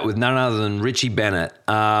chat with none other than Richie Bennett.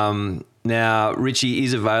 Now, Richie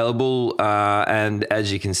is available, and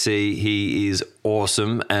as you can see, he is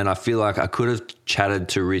awesome, and I feel like I could have chatted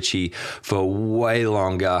to Richie for way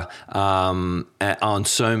longer on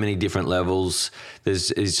so many different levels. It's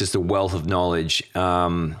just a wealth of knowledge.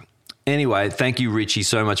 Anyway, thank you, Richie,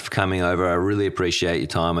 so much for coming over. I really appreciate your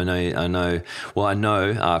time. I know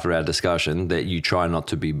after our discussion that you try not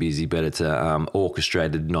to be busy, but it's a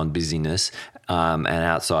orchestrated non-busyness, and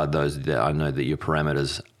outside those, I know that your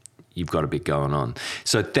parameters, you've got a bit going on.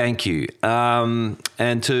 So thank you.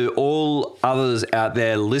 And to all others out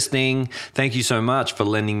there listening, thank you so much for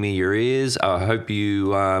lending me your ears. I hope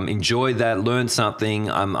you enjoyed that, learned something.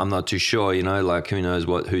 I'm not too sure, you know, like who knows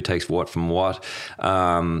who takes what from what.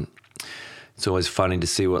 It's always funny to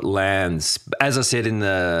see what lands. As I said in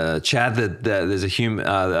the chat, that there's a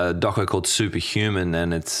doco called Superhuman,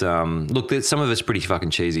 and it's look, some of it's pretty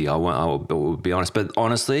fucking cheesy. I will be honest, but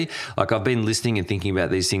honestly, like I've been listening and thinking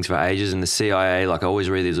about these things for ages. And the CIA, like I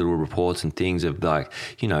always read these little reports and things of like,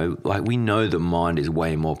 you know, like we know the mind is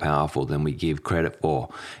way more powerful than we give credit for.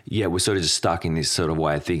 Yeah, we're sort of just stuck in this sort of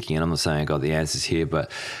way of thinking. And I'm not saying I got the answers here,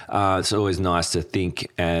 but it's always nice to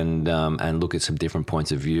think and look at some different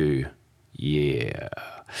points of view. Yeah.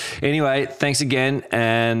 Anyway, thanks again,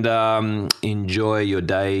 and enjoy your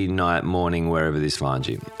day, night, morning, wherever this finds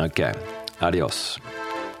you. Okay. Adios.